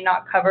media may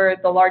not cover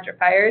the larger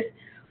fires.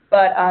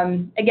 But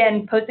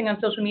again, posting on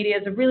social media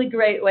is a really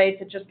great way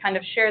to just kind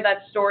of share that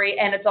story,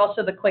 and it's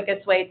also the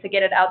quickest way to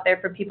get it out there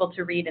for people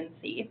to read and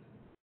see.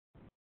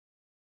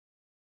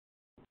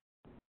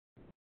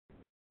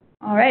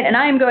 All right, and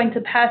I am going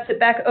to pass it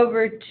back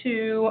over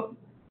to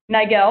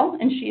Nigel,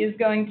 and she is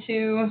going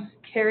to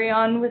carry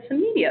on with some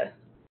media.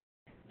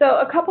 So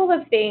a couple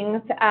of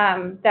things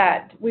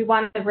that we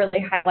want to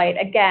really highlight.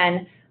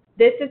 Again,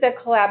 this is a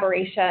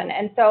collaboration,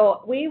 and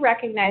so we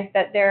recognize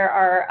that there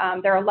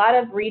are a lot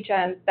of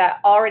regions that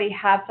already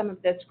have some of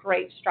this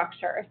great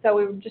structure. So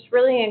we just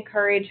really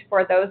encourage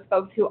for those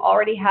folks who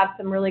already have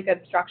some really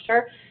good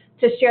structure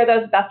to share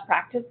those best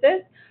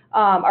practices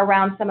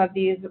around some of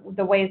the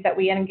ways that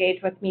we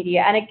engage with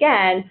media. And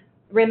again,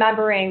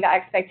 remembering the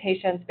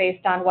expectations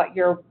based on what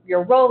your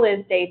role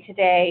is day to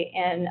day,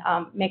 and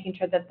making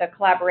sure that the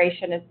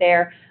collaboration is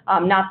there.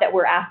 Not that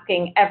we're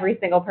asking every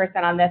single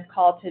person on this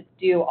call to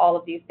do all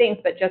of these things,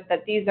 but just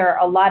that these are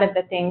a lot of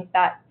the things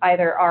that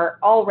either are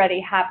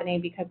already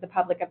happening because the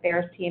public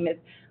affairs team is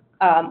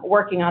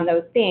working on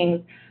those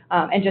things,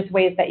 and just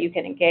ways that you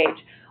can engage.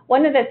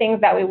 One of the things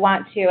that we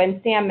want to,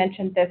 and Sam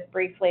mentioned this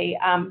briefly,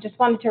 just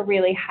wanted to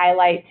really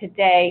highlight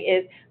today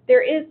is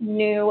there is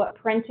new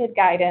printed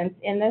guidance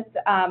in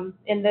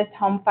this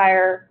home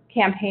fire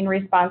campaign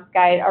response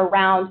guide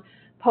around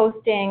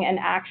posting an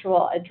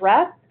actual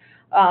address,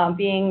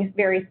 being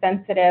very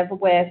sensitive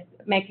with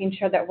making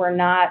sure that we're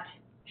not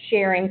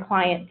sharing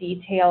client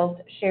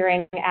details,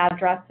 sharing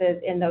addresses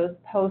in those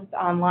posts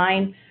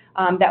online,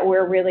 that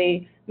we're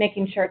really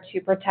making sure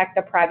to protect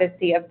the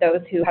privacy of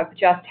those who have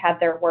just had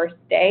their worst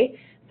day.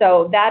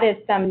 So that is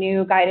some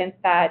new guidance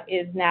that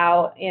is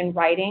now in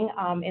writing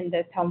in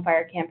this home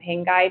fire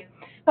campaign guide.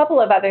 A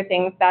couple of other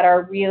things that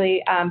are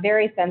really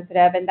very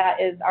sensitive, and that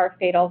is our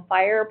fatal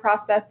fire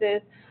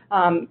processes,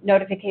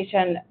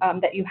 notification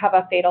that you have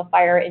a fatal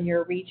fire in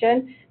your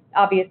region.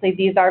 Obviously,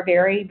 these are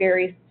very,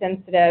 very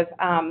sensitive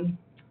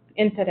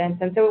incidents,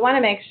 and so we want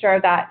to make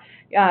sure that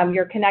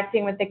you're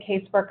connecting with the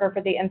caseworker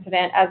for the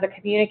incident as a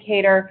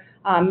communicator,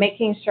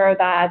 making sure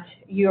that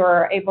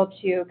you're able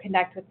to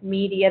connect with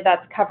media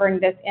that's covering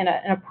this in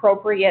an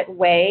appropriate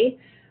way,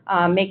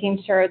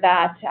 making sure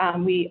that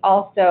we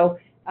also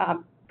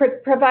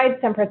provide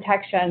some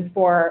protection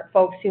for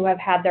folks who have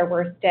had their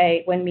worst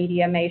day when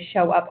media may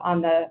show up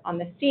on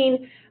the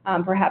scene.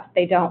 Perhaps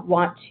they don't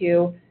want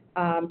to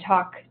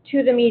talk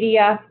to the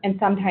media, and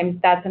sometimes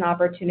that's an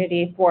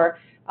opportunity for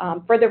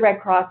the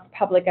Red Cross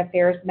Public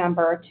Affairs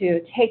member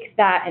to take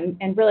that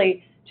and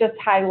really just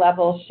high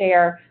level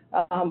share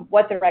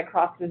what the Red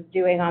Cross is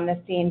doing on the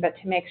scene, but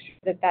to make sure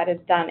that that is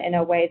done in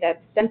a way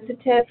that's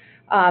sensitive.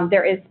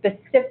 There is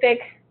specific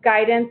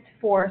guidance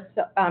for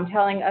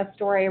telling a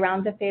story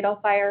around the fatal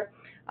fire.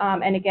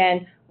 And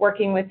again,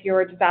 working with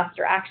your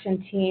disaster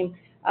action team,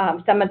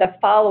 some of the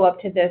follow-up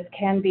to this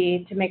can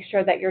be to make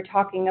sure that you're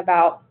talking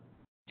about,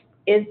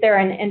 is there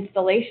an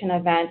installation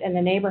event in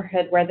the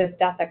neighborhood where this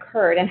death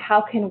occurred, and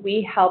how can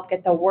we help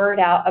get the word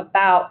out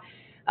about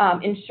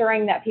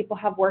ensuring that people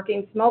have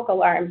working smoke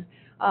alarms,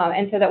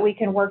 and so that we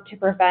can work to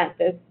prevent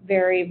this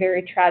very,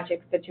 very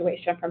tragic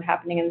situation from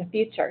happening in the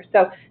future.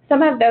 So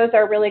some of those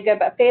are really good,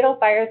 but fatal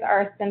fires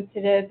are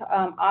sensitive,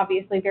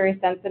 obviously very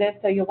sensitive,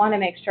 so you want to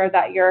make sure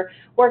that you're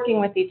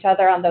working with each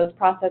other on those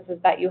processes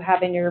that you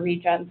have in your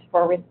regions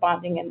for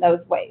responding in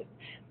those ways.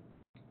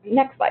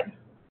 Next slide.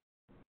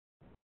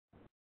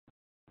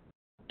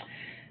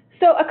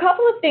 So a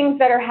couple of things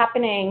that are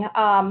happening.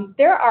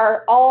 There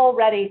are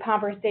already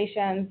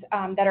conversations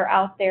that are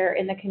out there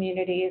in the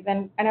communities,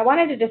 and I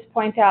wanted to just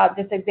point out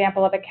this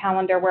example of a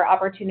calendar where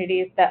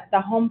opportunities that the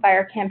home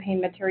fire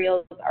campaign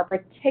materials are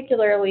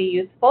particularly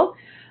useful.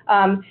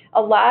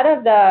 A lot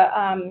of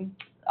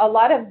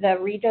the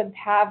regions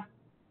have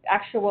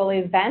actual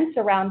events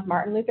around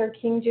Martin Luther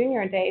King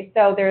Jr. Day.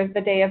 So there's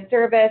the Day of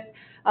Service.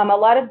 A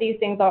lot of these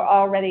things are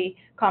already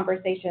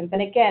conversations.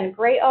 And again,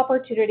 great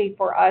opportunity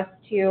for us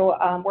to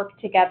work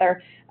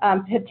together,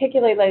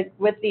 particularly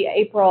with the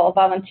April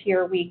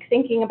Volunteer Week,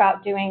 thinking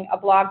about doing a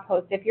blog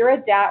post. If you're a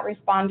DAT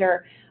responder,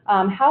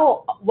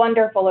 how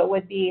wonderful it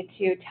would be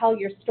to tell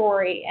your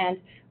story and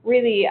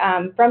really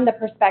from the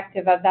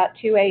perspective of that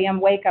 2 a.m.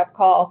 wake-up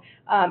call,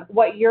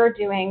 what you're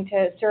doing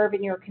to serve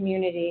in your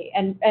community,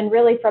 and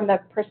really from the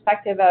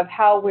perspective of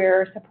how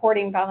we're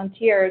supporting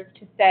volunteers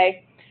to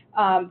say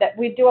that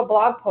we do a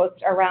blog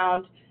post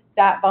around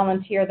that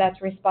volunteer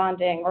that's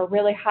responding, or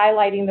really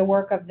highlighting the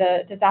work of the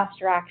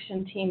disaster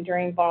action team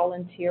during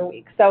Volunteer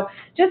Week. So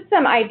just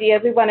some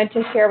ideas we wanted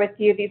to share with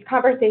you. These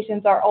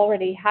conversations are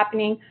already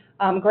happening.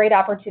 Great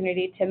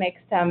opportunity to make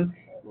some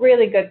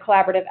really good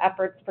collaborative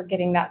efforts for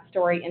getting that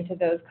story into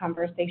those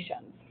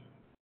conversations.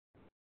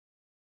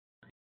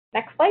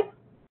 Next slide.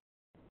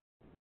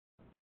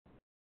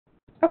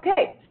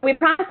 Okay, we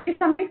promised you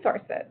some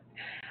resources.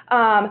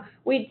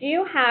 We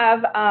do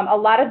have a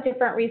lot of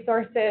different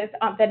resources.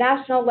 On the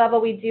national level,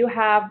 we do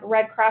have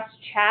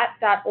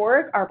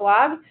redcrosschat.org, our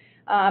blog,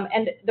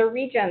 and the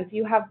regions,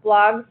 you have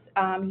blogs,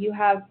 you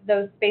have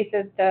those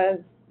spaces,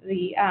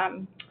 the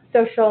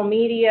social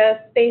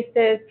media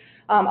spaces,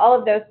 all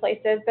of those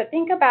places. But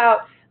think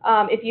about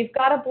if you've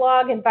got a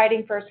blog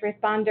inviting first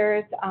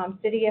responders,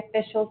 city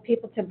officials,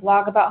 people to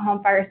blog about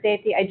home fire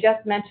safety. I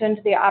just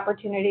mentioned the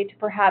opportunity to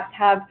perhaps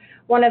have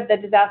one of the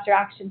disaster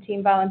action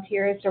team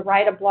volunteers to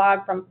write a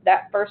blog from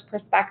that first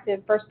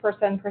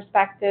person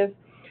perspective,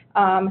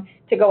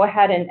 to go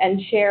ahead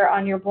and share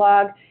on your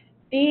blog.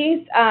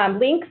 These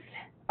links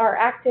are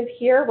active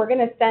here. We're going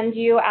to send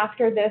you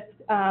after this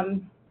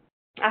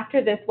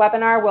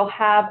webinar, we'll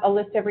have a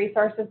list of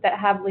resources that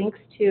have links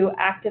to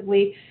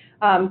actively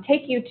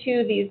take you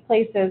to these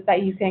places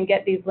that you can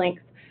get these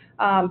links.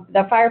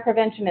 The fire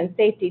prevention and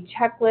safety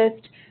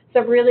checklist,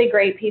 some really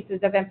great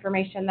pieces of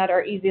information that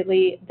are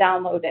easily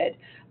downloaded.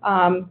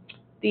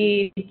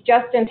 The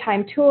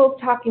just-in-time tools,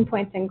 talking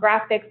points and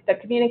graphics, the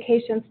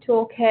communications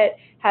toolkit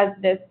has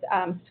this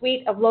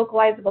suite of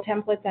localizable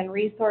templates and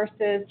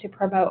resources to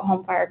promote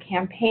home fire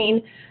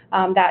campaign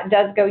that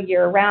does go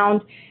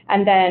year-round.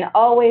 And then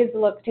always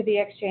look to the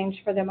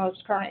exchange for the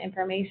most current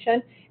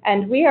information.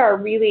 And we are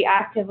really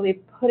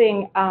actively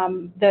putting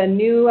the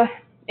new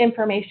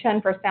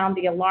information for Sound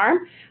the Alarm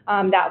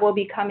that will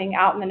be coming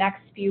out in the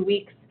next few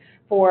weeks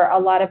for a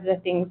lot of the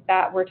things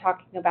that we're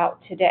talking about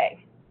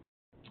today.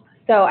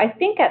 So I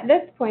think at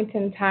this point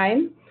in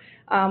time,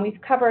 we've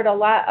covered a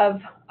lot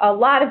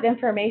of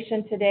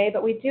information today,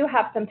 but we do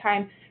have some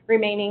time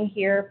remaining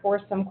here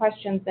for some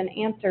questions and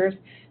answers.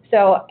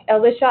 So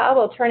Alicia, I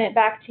will turn it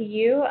back to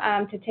you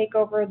to take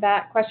over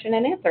that question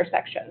and answer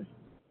section.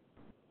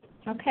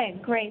 Okay,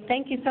 great.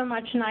 Thank you so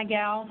much,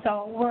 Nigel.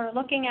 So we're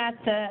looking at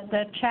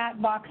the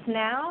chat box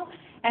now,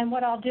 and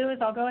what I'll do is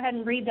I'll go ahead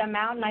and read them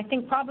out, and I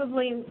think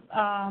probably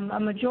a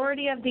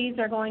majority of these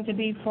are going to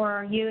be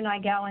for you,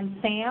 Nigel and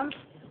Sam.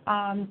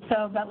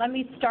 But let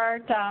me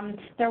start.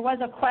 There was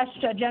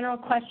a general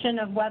question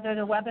of whether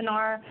the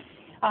webinar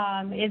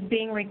is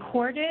being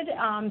recorded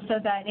so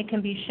that it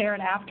can be shared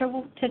after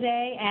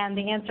today, and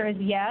the answer is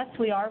yes,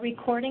 we are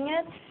recording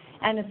it.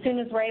 And as soon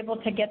as we're able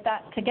to get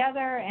that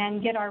together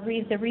and get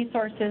the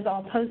resources,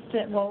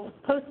 we'll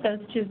post those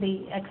to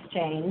the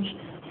exchange.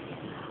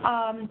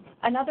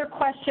 Another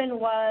question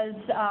was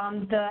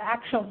the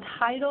actual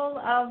title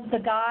of the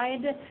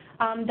guide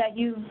that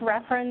you've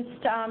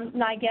referenced,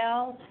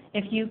 Nigel.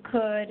 If you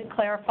could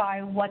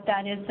clarify what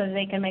that is so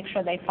they can make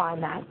sure they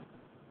find that.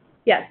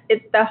 Yes,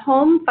 it's the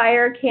Home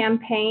Fire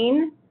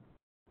Campaign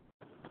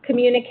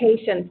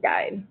Communications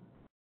Guide.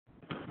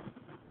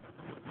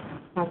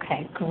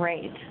 Okay,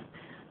 great.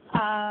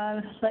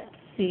 Let's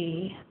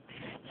see.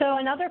 So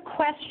another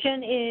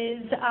question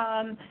is,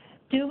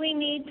 do we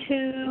need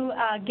to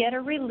get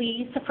a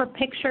release for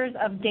pictures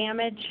of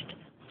damaged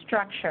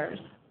structures?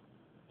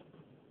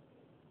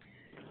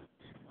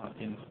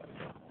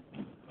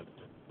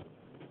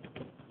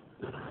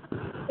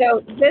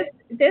 So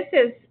this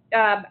is,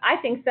 I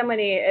think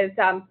somebody is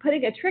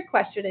putting a trick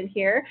question in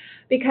here,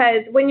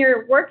 because when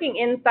you're working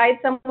inside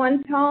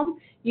someone's home,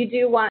 you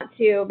do want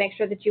to make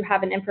sure that you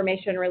have an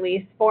information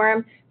release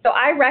form. So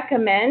I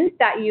recommend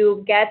that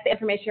you get the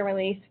information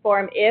release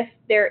form if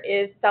there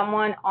is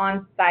someone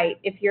on site,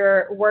 if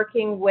you're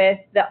working with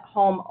the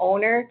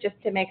homeowner, just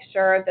to make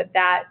sure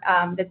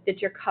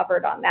that you're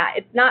covered on that.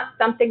 It's not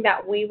something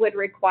that we would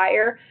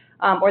require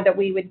or that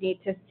we would need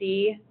to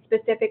see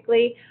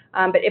specifically,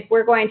 but if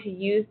we're going to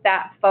use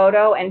that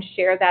photo and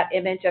share that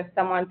image of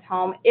someone's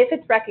home, if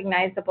it's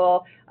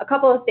recognizable, a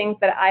couple of things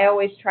that I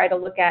always try to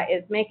look at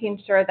is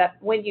making sure that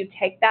when you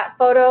take that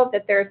photo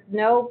that there's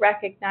no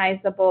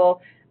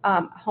recognizable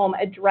home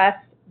address,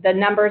 the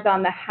numbers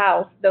on the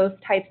house, those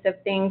types of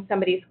things,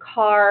 somebody's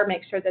car,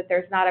 make sure that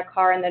there's not a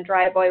car in the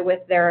driveway with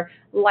their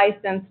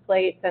license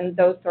plates and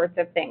those sorts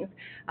of things.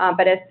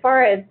 But as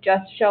far as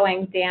just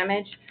showing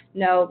damage,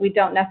 no, we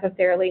don't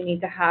necessarily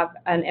need to have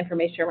an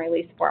information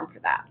release form for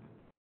that.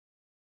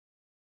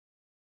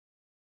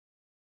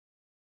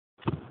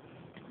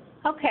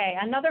 Okay,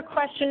 another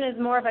question is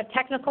more of a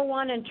technical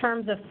one in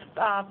terms of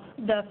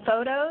the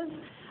photos.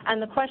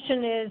 And the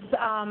question is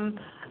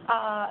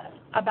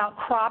about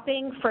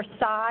cropping for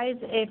size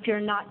if you're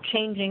not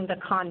changing the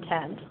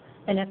content,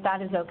 and if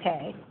that is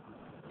okay.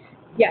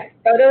 Yes,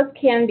 photos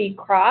can be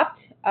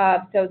cropped,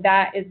 so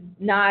that is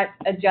not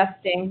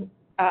adjusting.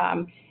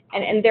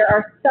 And there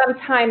are some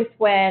times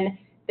when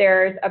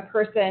there's a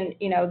person,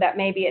 that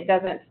maybe it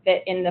doesn't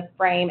fit in the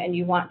frame and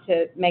you want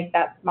to make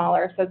that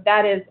smaller. So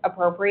that is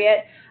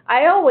appropriate.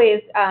 I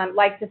always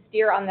like to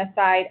steer on the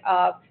side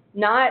of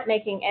not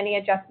making any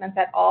adjustments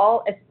at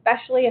all,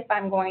 especially if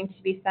I'm going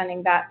to be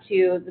sending that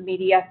to the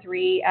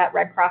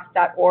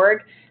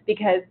media3@redcross.org,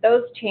 because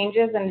those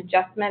changes and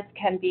adjustments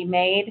can be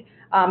made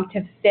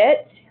to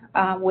fit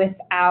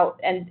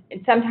without, and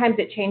sometimes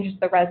it changes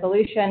the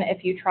resolution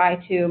if you try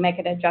to make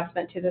an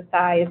adjustment to the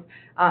size,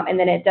 and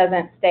then it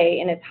doesn't stay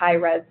in its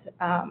high-res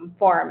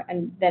form,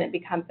 and then it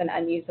becomes an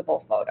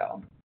unusable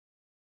photo.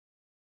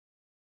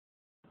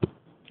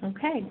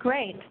 Okay,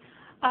 great.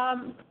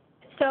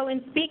 So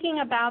in speaking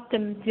about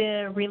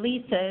the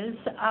releases,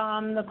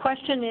 the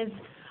question is,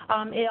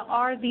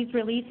 are these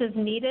releases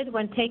needed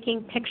when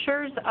taking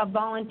pictures of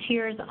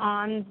volunteers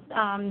on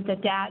the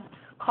DAT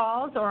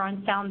calls or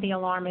on Sound the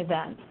Alarm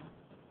events?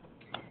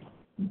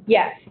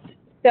 Yes.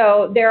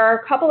 So there are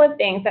a couple of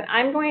things, and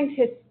I'm going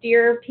to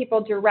steer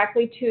people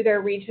directly to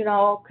their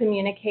regional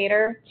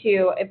communicator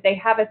if they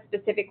have a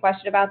specific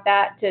question about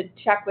that, to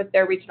check with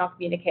their regional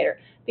communicator,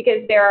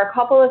 because there are a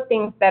couple of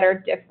things that are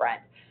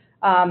different.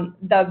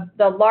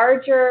 The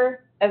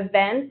larger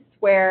events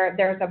where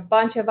there's a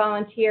bunch of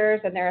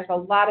volunteers and there's a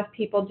lot of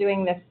people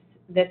doing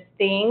this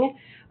thing,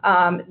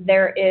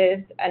 there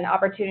is an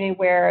opportunity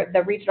where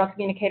the regional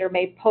communicator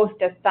may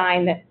post a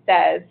sign that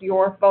says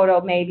your photo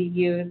may be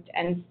used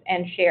and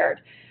shared.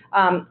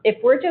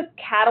 If we're just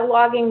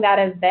cataloging that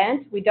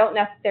event, we don't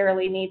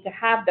necessarily need to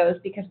have those,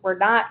 because we're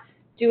not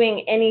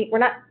doing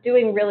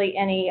really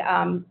any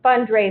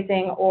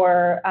fundraising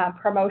or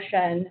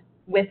promotion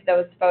with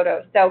those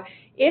photos. So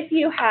if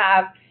you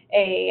have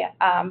a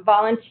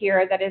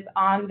volunteer that is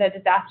on the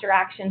disaster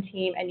action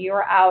team and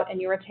you're out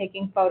and you're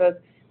taking photos,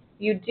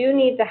 you do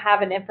need to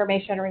have an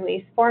information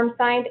release form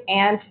signed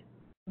and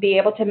be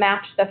able to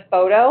match the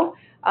photo,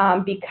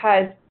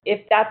 because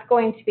if that's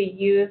going to be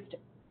used,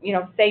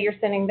 say you're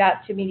sending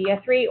that to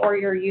Media3 or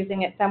you're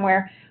using it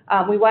somewhere,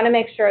 we want to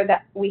make sure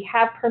that we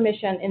have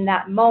permission in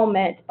that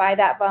moment by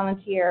that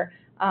volunteer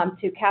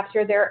to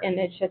capture their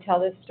image to tell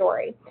this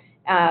story.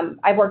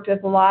 I've worked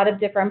with a lot of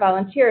different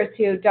volunteers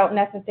who don't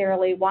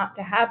necessarily want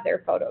to have their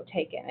photo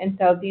taken. And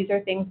so these are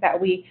things that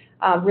we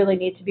really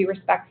need to be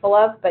respectful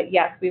of. But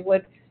yes, we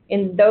would,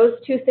 in those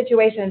two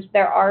situations,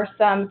 there are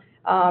some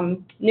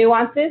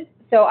nuances.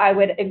 So I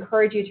would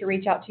encourage you to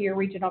reach out to your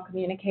regional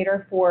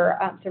communicator for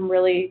some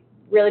really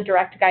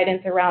direct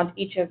guidance around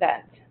each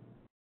event.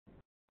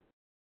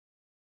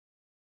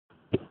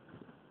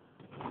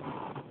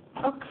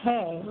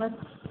 Okay, let's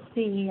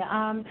see.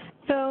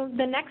 So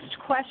the next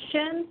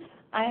question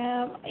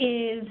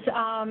is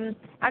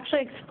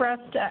actually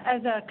expressed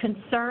as a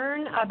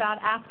concern about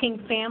asking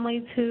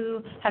families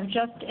who have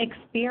just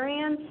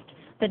experienced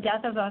the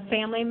death of a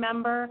family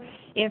member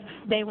if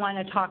they want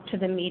to talk to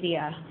the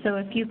media. So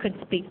if you could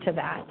speak to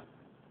that.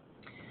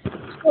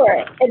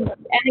 Sure. And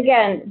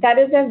again, that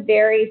is a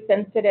very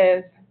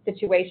sensitive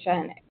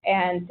situation.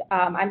 And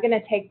I'm going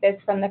to take this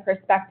from the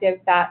perspective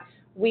that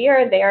we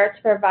are there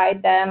to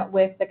provide them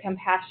with the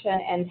compassion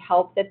and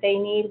help that they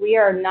need. We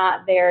are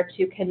not there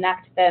to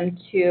connect them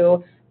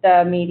to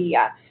the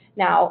media.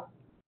 Now,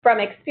 from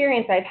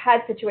experience, I've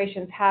had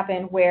situations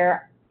happen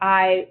where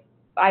I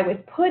was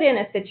put in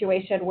a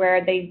situation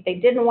where they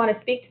didn't want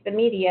to speak to the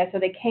media, so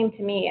they came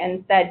to me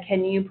and said,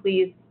 can you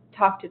please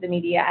talk to the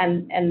media?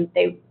 And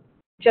they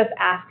just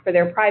asked for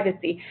their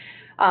privacy.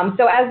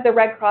 So as the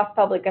Red Cross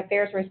Public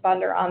Affairs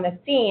responder on the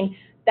scene,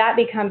 that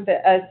becomes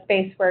a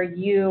space where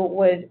you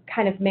would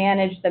kind of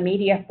manage the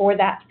media for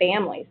that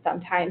family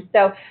sometimes.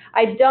 So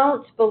I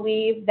don't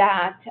believe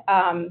that,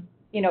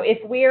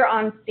 if we're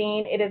on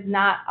scene, it is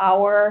not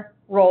our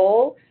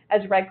role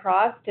as Red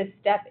Cross to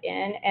step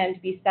in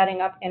and be setting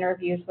up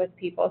interviews with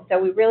people. So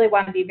we really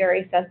want to be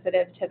very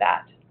sensitive to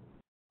that.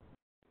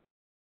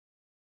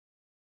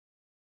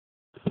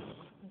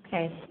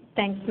 Okay,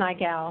 thanks,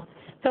 Nigel.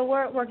 So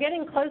we're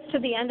getting close to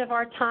the end of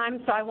our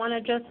time, so I want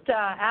to just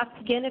ask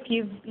again, if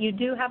you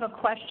do have a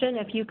question,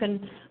 if you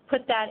can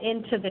put that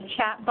into the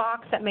chat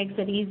box. That makes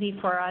it easy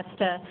for us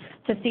to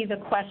see the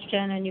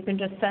question, and you can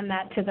just send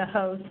that to the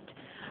host.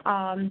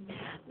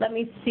 Let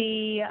me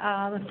see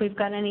if we've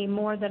got any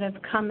more that have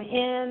come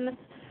in.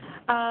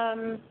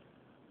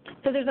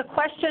 So there's a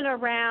question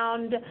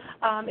around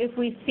if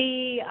we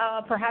see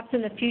perhaps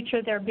in the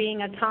future there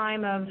being a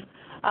time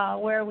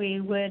of where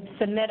we would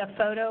submit a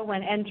photo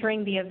when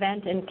entering the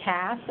event in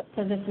CAS.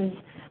 So this is,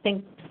 I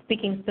think,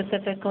 speaking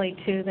specifically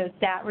to those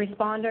DAT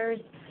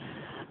responders.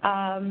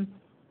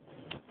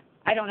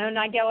 I don't know,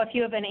 Nigel, if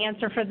you have an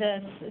answer for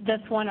this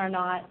one or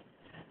not.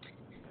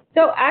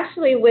 So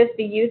actually, with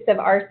the use of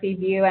RC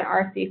View and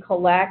RC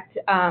Collect,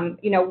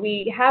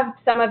 we have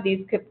some of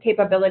these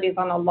capabilities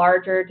on a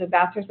larger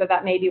disaster, so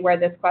that may be where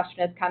this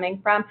question is coming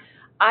from.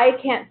 I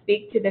can't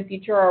speak to the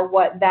future or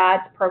what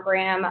that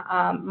program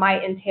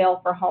might entail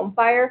for home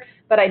fire,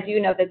 but I do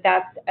know that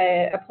that's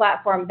a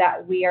platform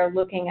that we are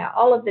looking at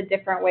all of the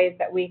different ways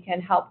that we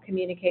can help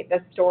communicate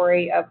the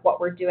story of what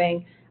we're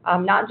doing,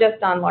 not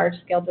just on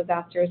large-scale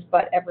disasters,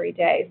 but every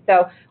day.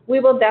 So we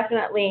will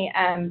definitely,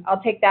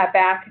 I'll take that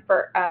back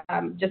for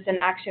just an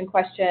action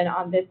question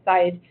on this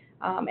side.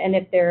 And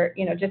if they're,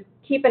 just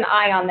keep an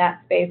eye on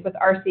that space with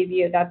RC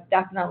View. That's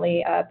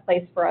definitely a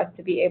place for us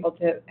to be able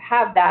to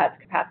have that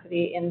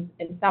capacity in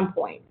some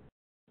point.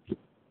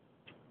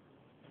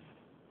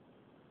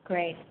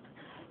 Great.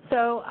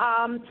 So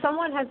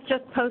someone has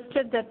just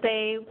posted that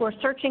they were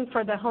searching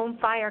for the Home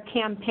Fire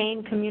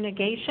Campaign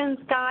Communications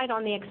Guide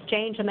on the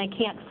Exchange and they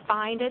can't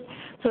find it.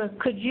 So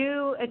could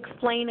you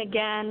explain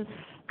again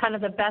kind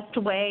of the best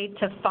way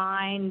to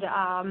find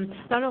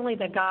not only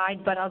the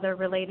guide but other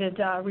related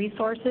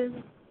resources?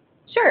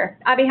 Sure,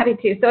 I'd be happy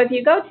to. So if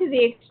you go to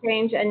the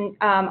Exchange and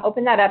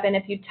open that up, and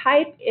if you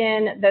type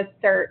in the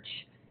search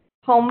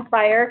Home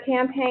Fire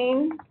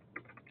Campaign,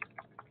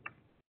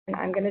 and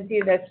I'm going to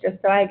do this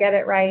just so I get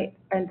it right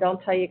and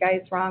don't tell you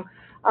guys wrong.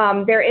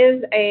 There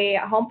is a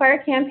Home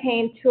Fire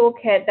Campaign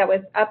Toolkit that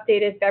was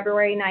updated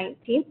February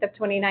 19th of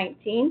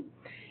 2019.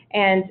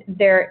 And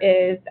there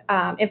is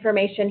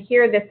information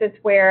here. This is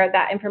where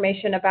that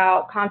information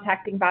about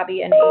contacting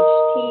Bobby and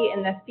HT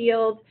in the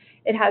field.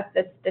 It has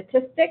the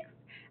statistics.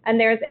 And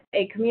there's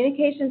a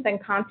communications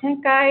and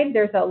content guide.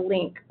 There's a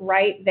link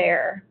right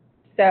there.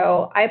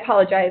 So I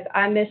apologize.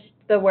 I missed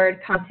the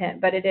word content,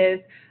 but it is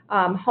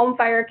Home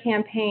Fire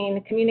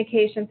Campaign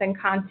Communications and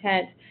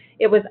Content.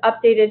 It was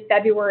updated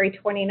February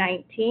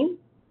 2019.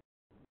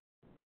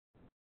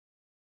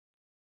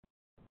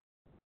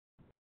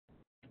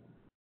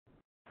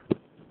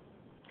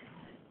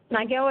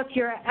 Nigel, if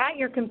you're at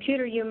your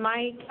computer, you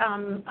might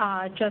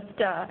just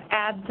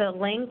add the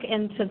link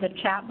into the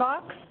chat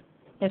box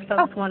if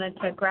folks wanted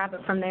to grab it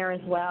from there as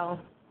well.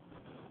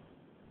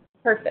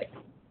 Perfect.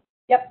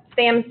 Yep,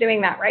 Sam's doing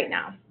that right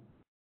now.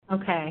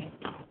 Okay.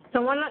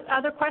 So one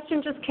other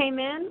question just came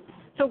in.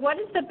 So what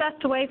is the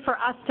best way for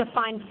us to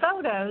find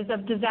photos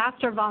of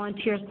disaster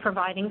volunteers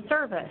providing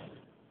service?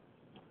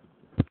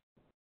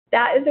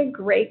 That is a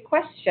great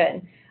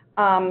question.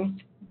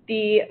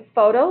 The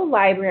photo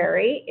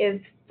library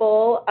is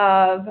full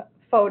of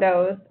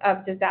photos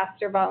of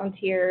disaster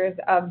volunteers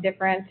of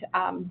different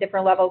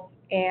levels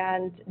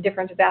and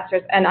different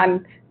disasters. And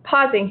I'm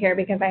pausing here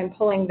because I'm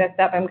pulling this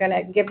up. I'm going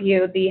to give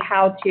you the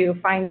how to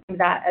find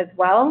that as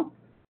well.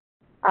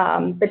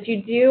 But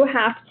you do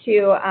have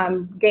to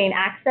gain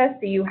access,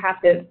 so you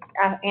have to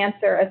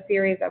answer a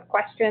series of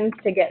questions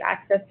to get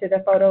access to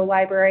the photo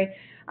library.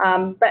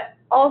 But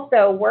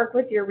also work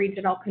with your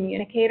regional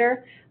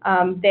communicator.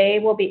 They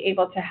will be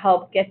able to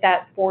help get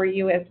that for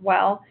you as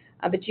well.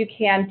 But you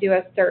can do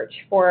a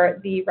search for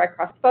the Red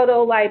Cross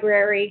Photo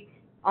Library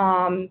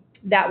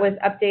that was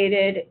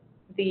updated.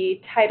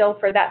 The title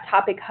for that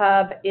topic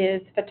hub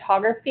is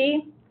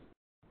Photography,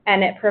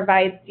 and it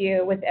provides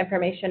you with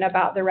information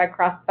about the Red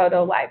Cross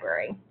Photo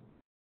Library.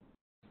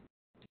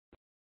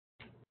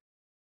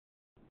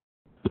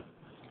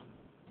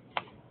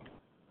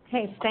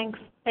 Okay, thanks,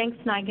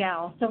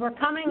 Nigel. So we're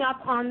coming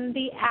up on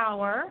the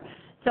hour,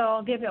 so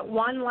I'll give it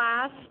one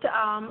last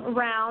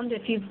round.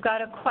 If you've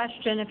got a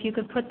question, if you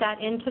could put that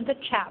into the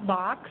chat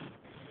box.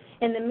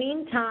 In the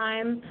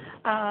meantime,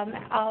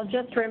 I'll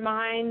just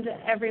remind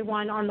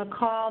everyone on the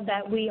call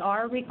that we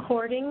are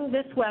recording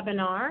this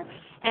webinar,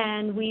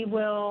 and we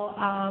will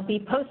be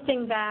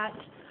posting that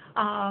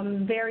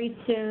very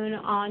soon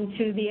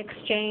onto the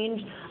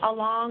Exchange,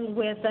 along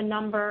with a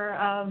number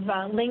of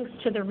links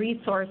to the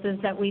resources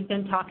that we've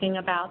been talking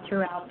about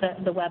throughout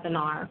the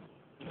webinar.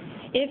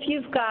 If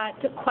you've got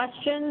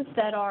questions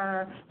that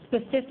are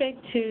specific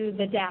to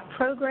the DAT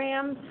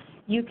program,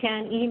 you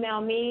can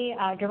email me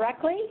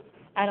directly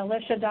at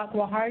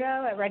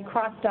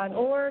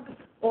alicia.guajardo@redcross.org,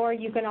 or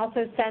you can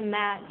also send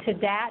that to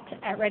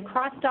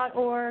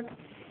dat@redcross.org.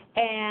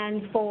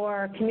 And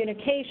for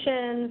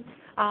communication,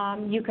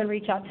 you can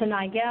reach out to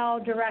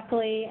Nigel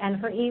directly, and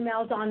her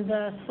email's on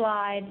the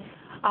slide,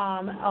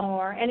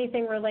 or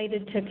anything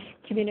related to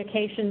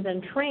communications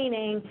and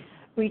training,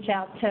 reach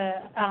out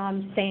to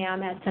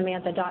Sam at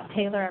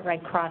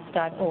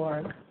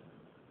samantha.taylor@redcross.org.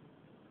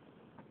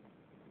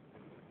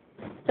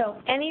 So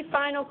any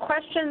final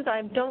questions?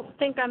 I don't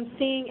think I'm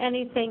seeing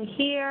anything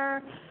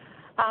here.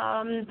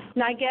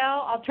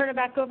 Nigel, I'll turn it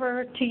back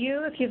over to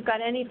you if you've got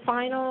any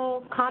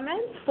final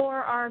comments for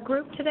our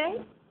group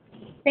today.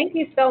 Thank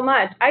you so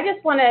much. I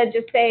just want to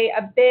just say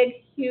a big,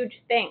 huge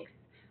thanks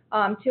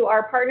to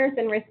our partners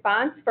in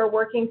Response for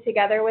working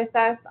together with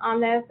us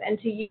on this, and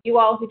to you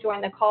all who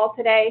joined the call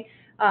today.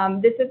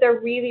 This is a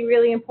really,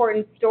 really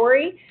important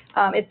story.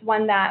 It's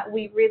one that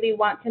we really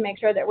want to make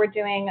sure that we're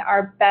doing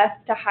our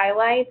best to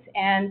highlight,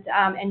 and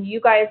you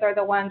guys are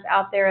the ones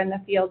out there in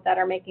the field that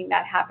are making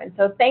that happen.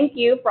 So thank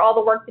you for all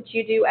the work that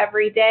you do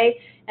every day.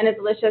 And as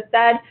Alicia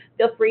said,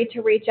 feel free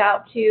to reach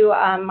out to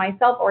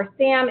myself or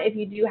Sam if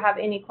you do have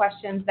any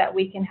questions that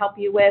we can help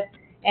you with,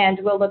 and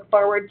we'll look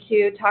forward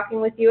to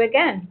talking with you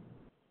again.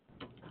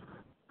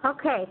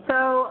 Okay,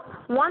 so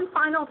one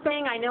final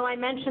thing, I know I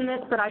mentioned this,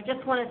 but I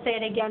just want to say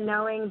it again,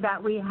 knowing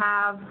that we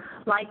have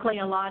likely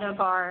a lot of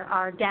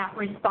our DAT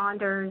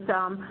responders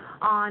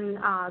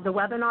on the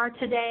webinar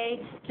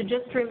today, to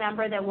just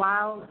remember that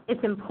while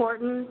it's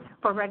important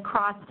for Red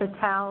Cross to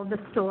tell the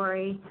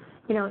story,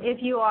 you know, if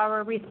you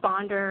are a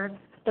responder,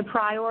 the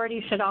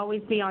priority should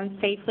always be on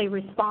safely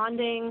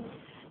responding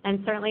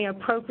and certainly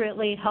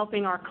appropriately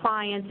helping our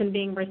clients and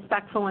being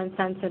respectful and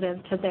sensitive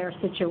to their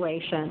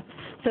situation.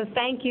 So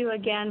thank you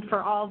again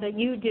for all that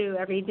you do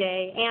every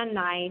day and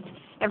night,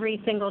 every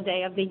single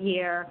day of the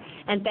year,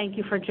 and thank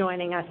you for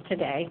joining us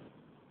today.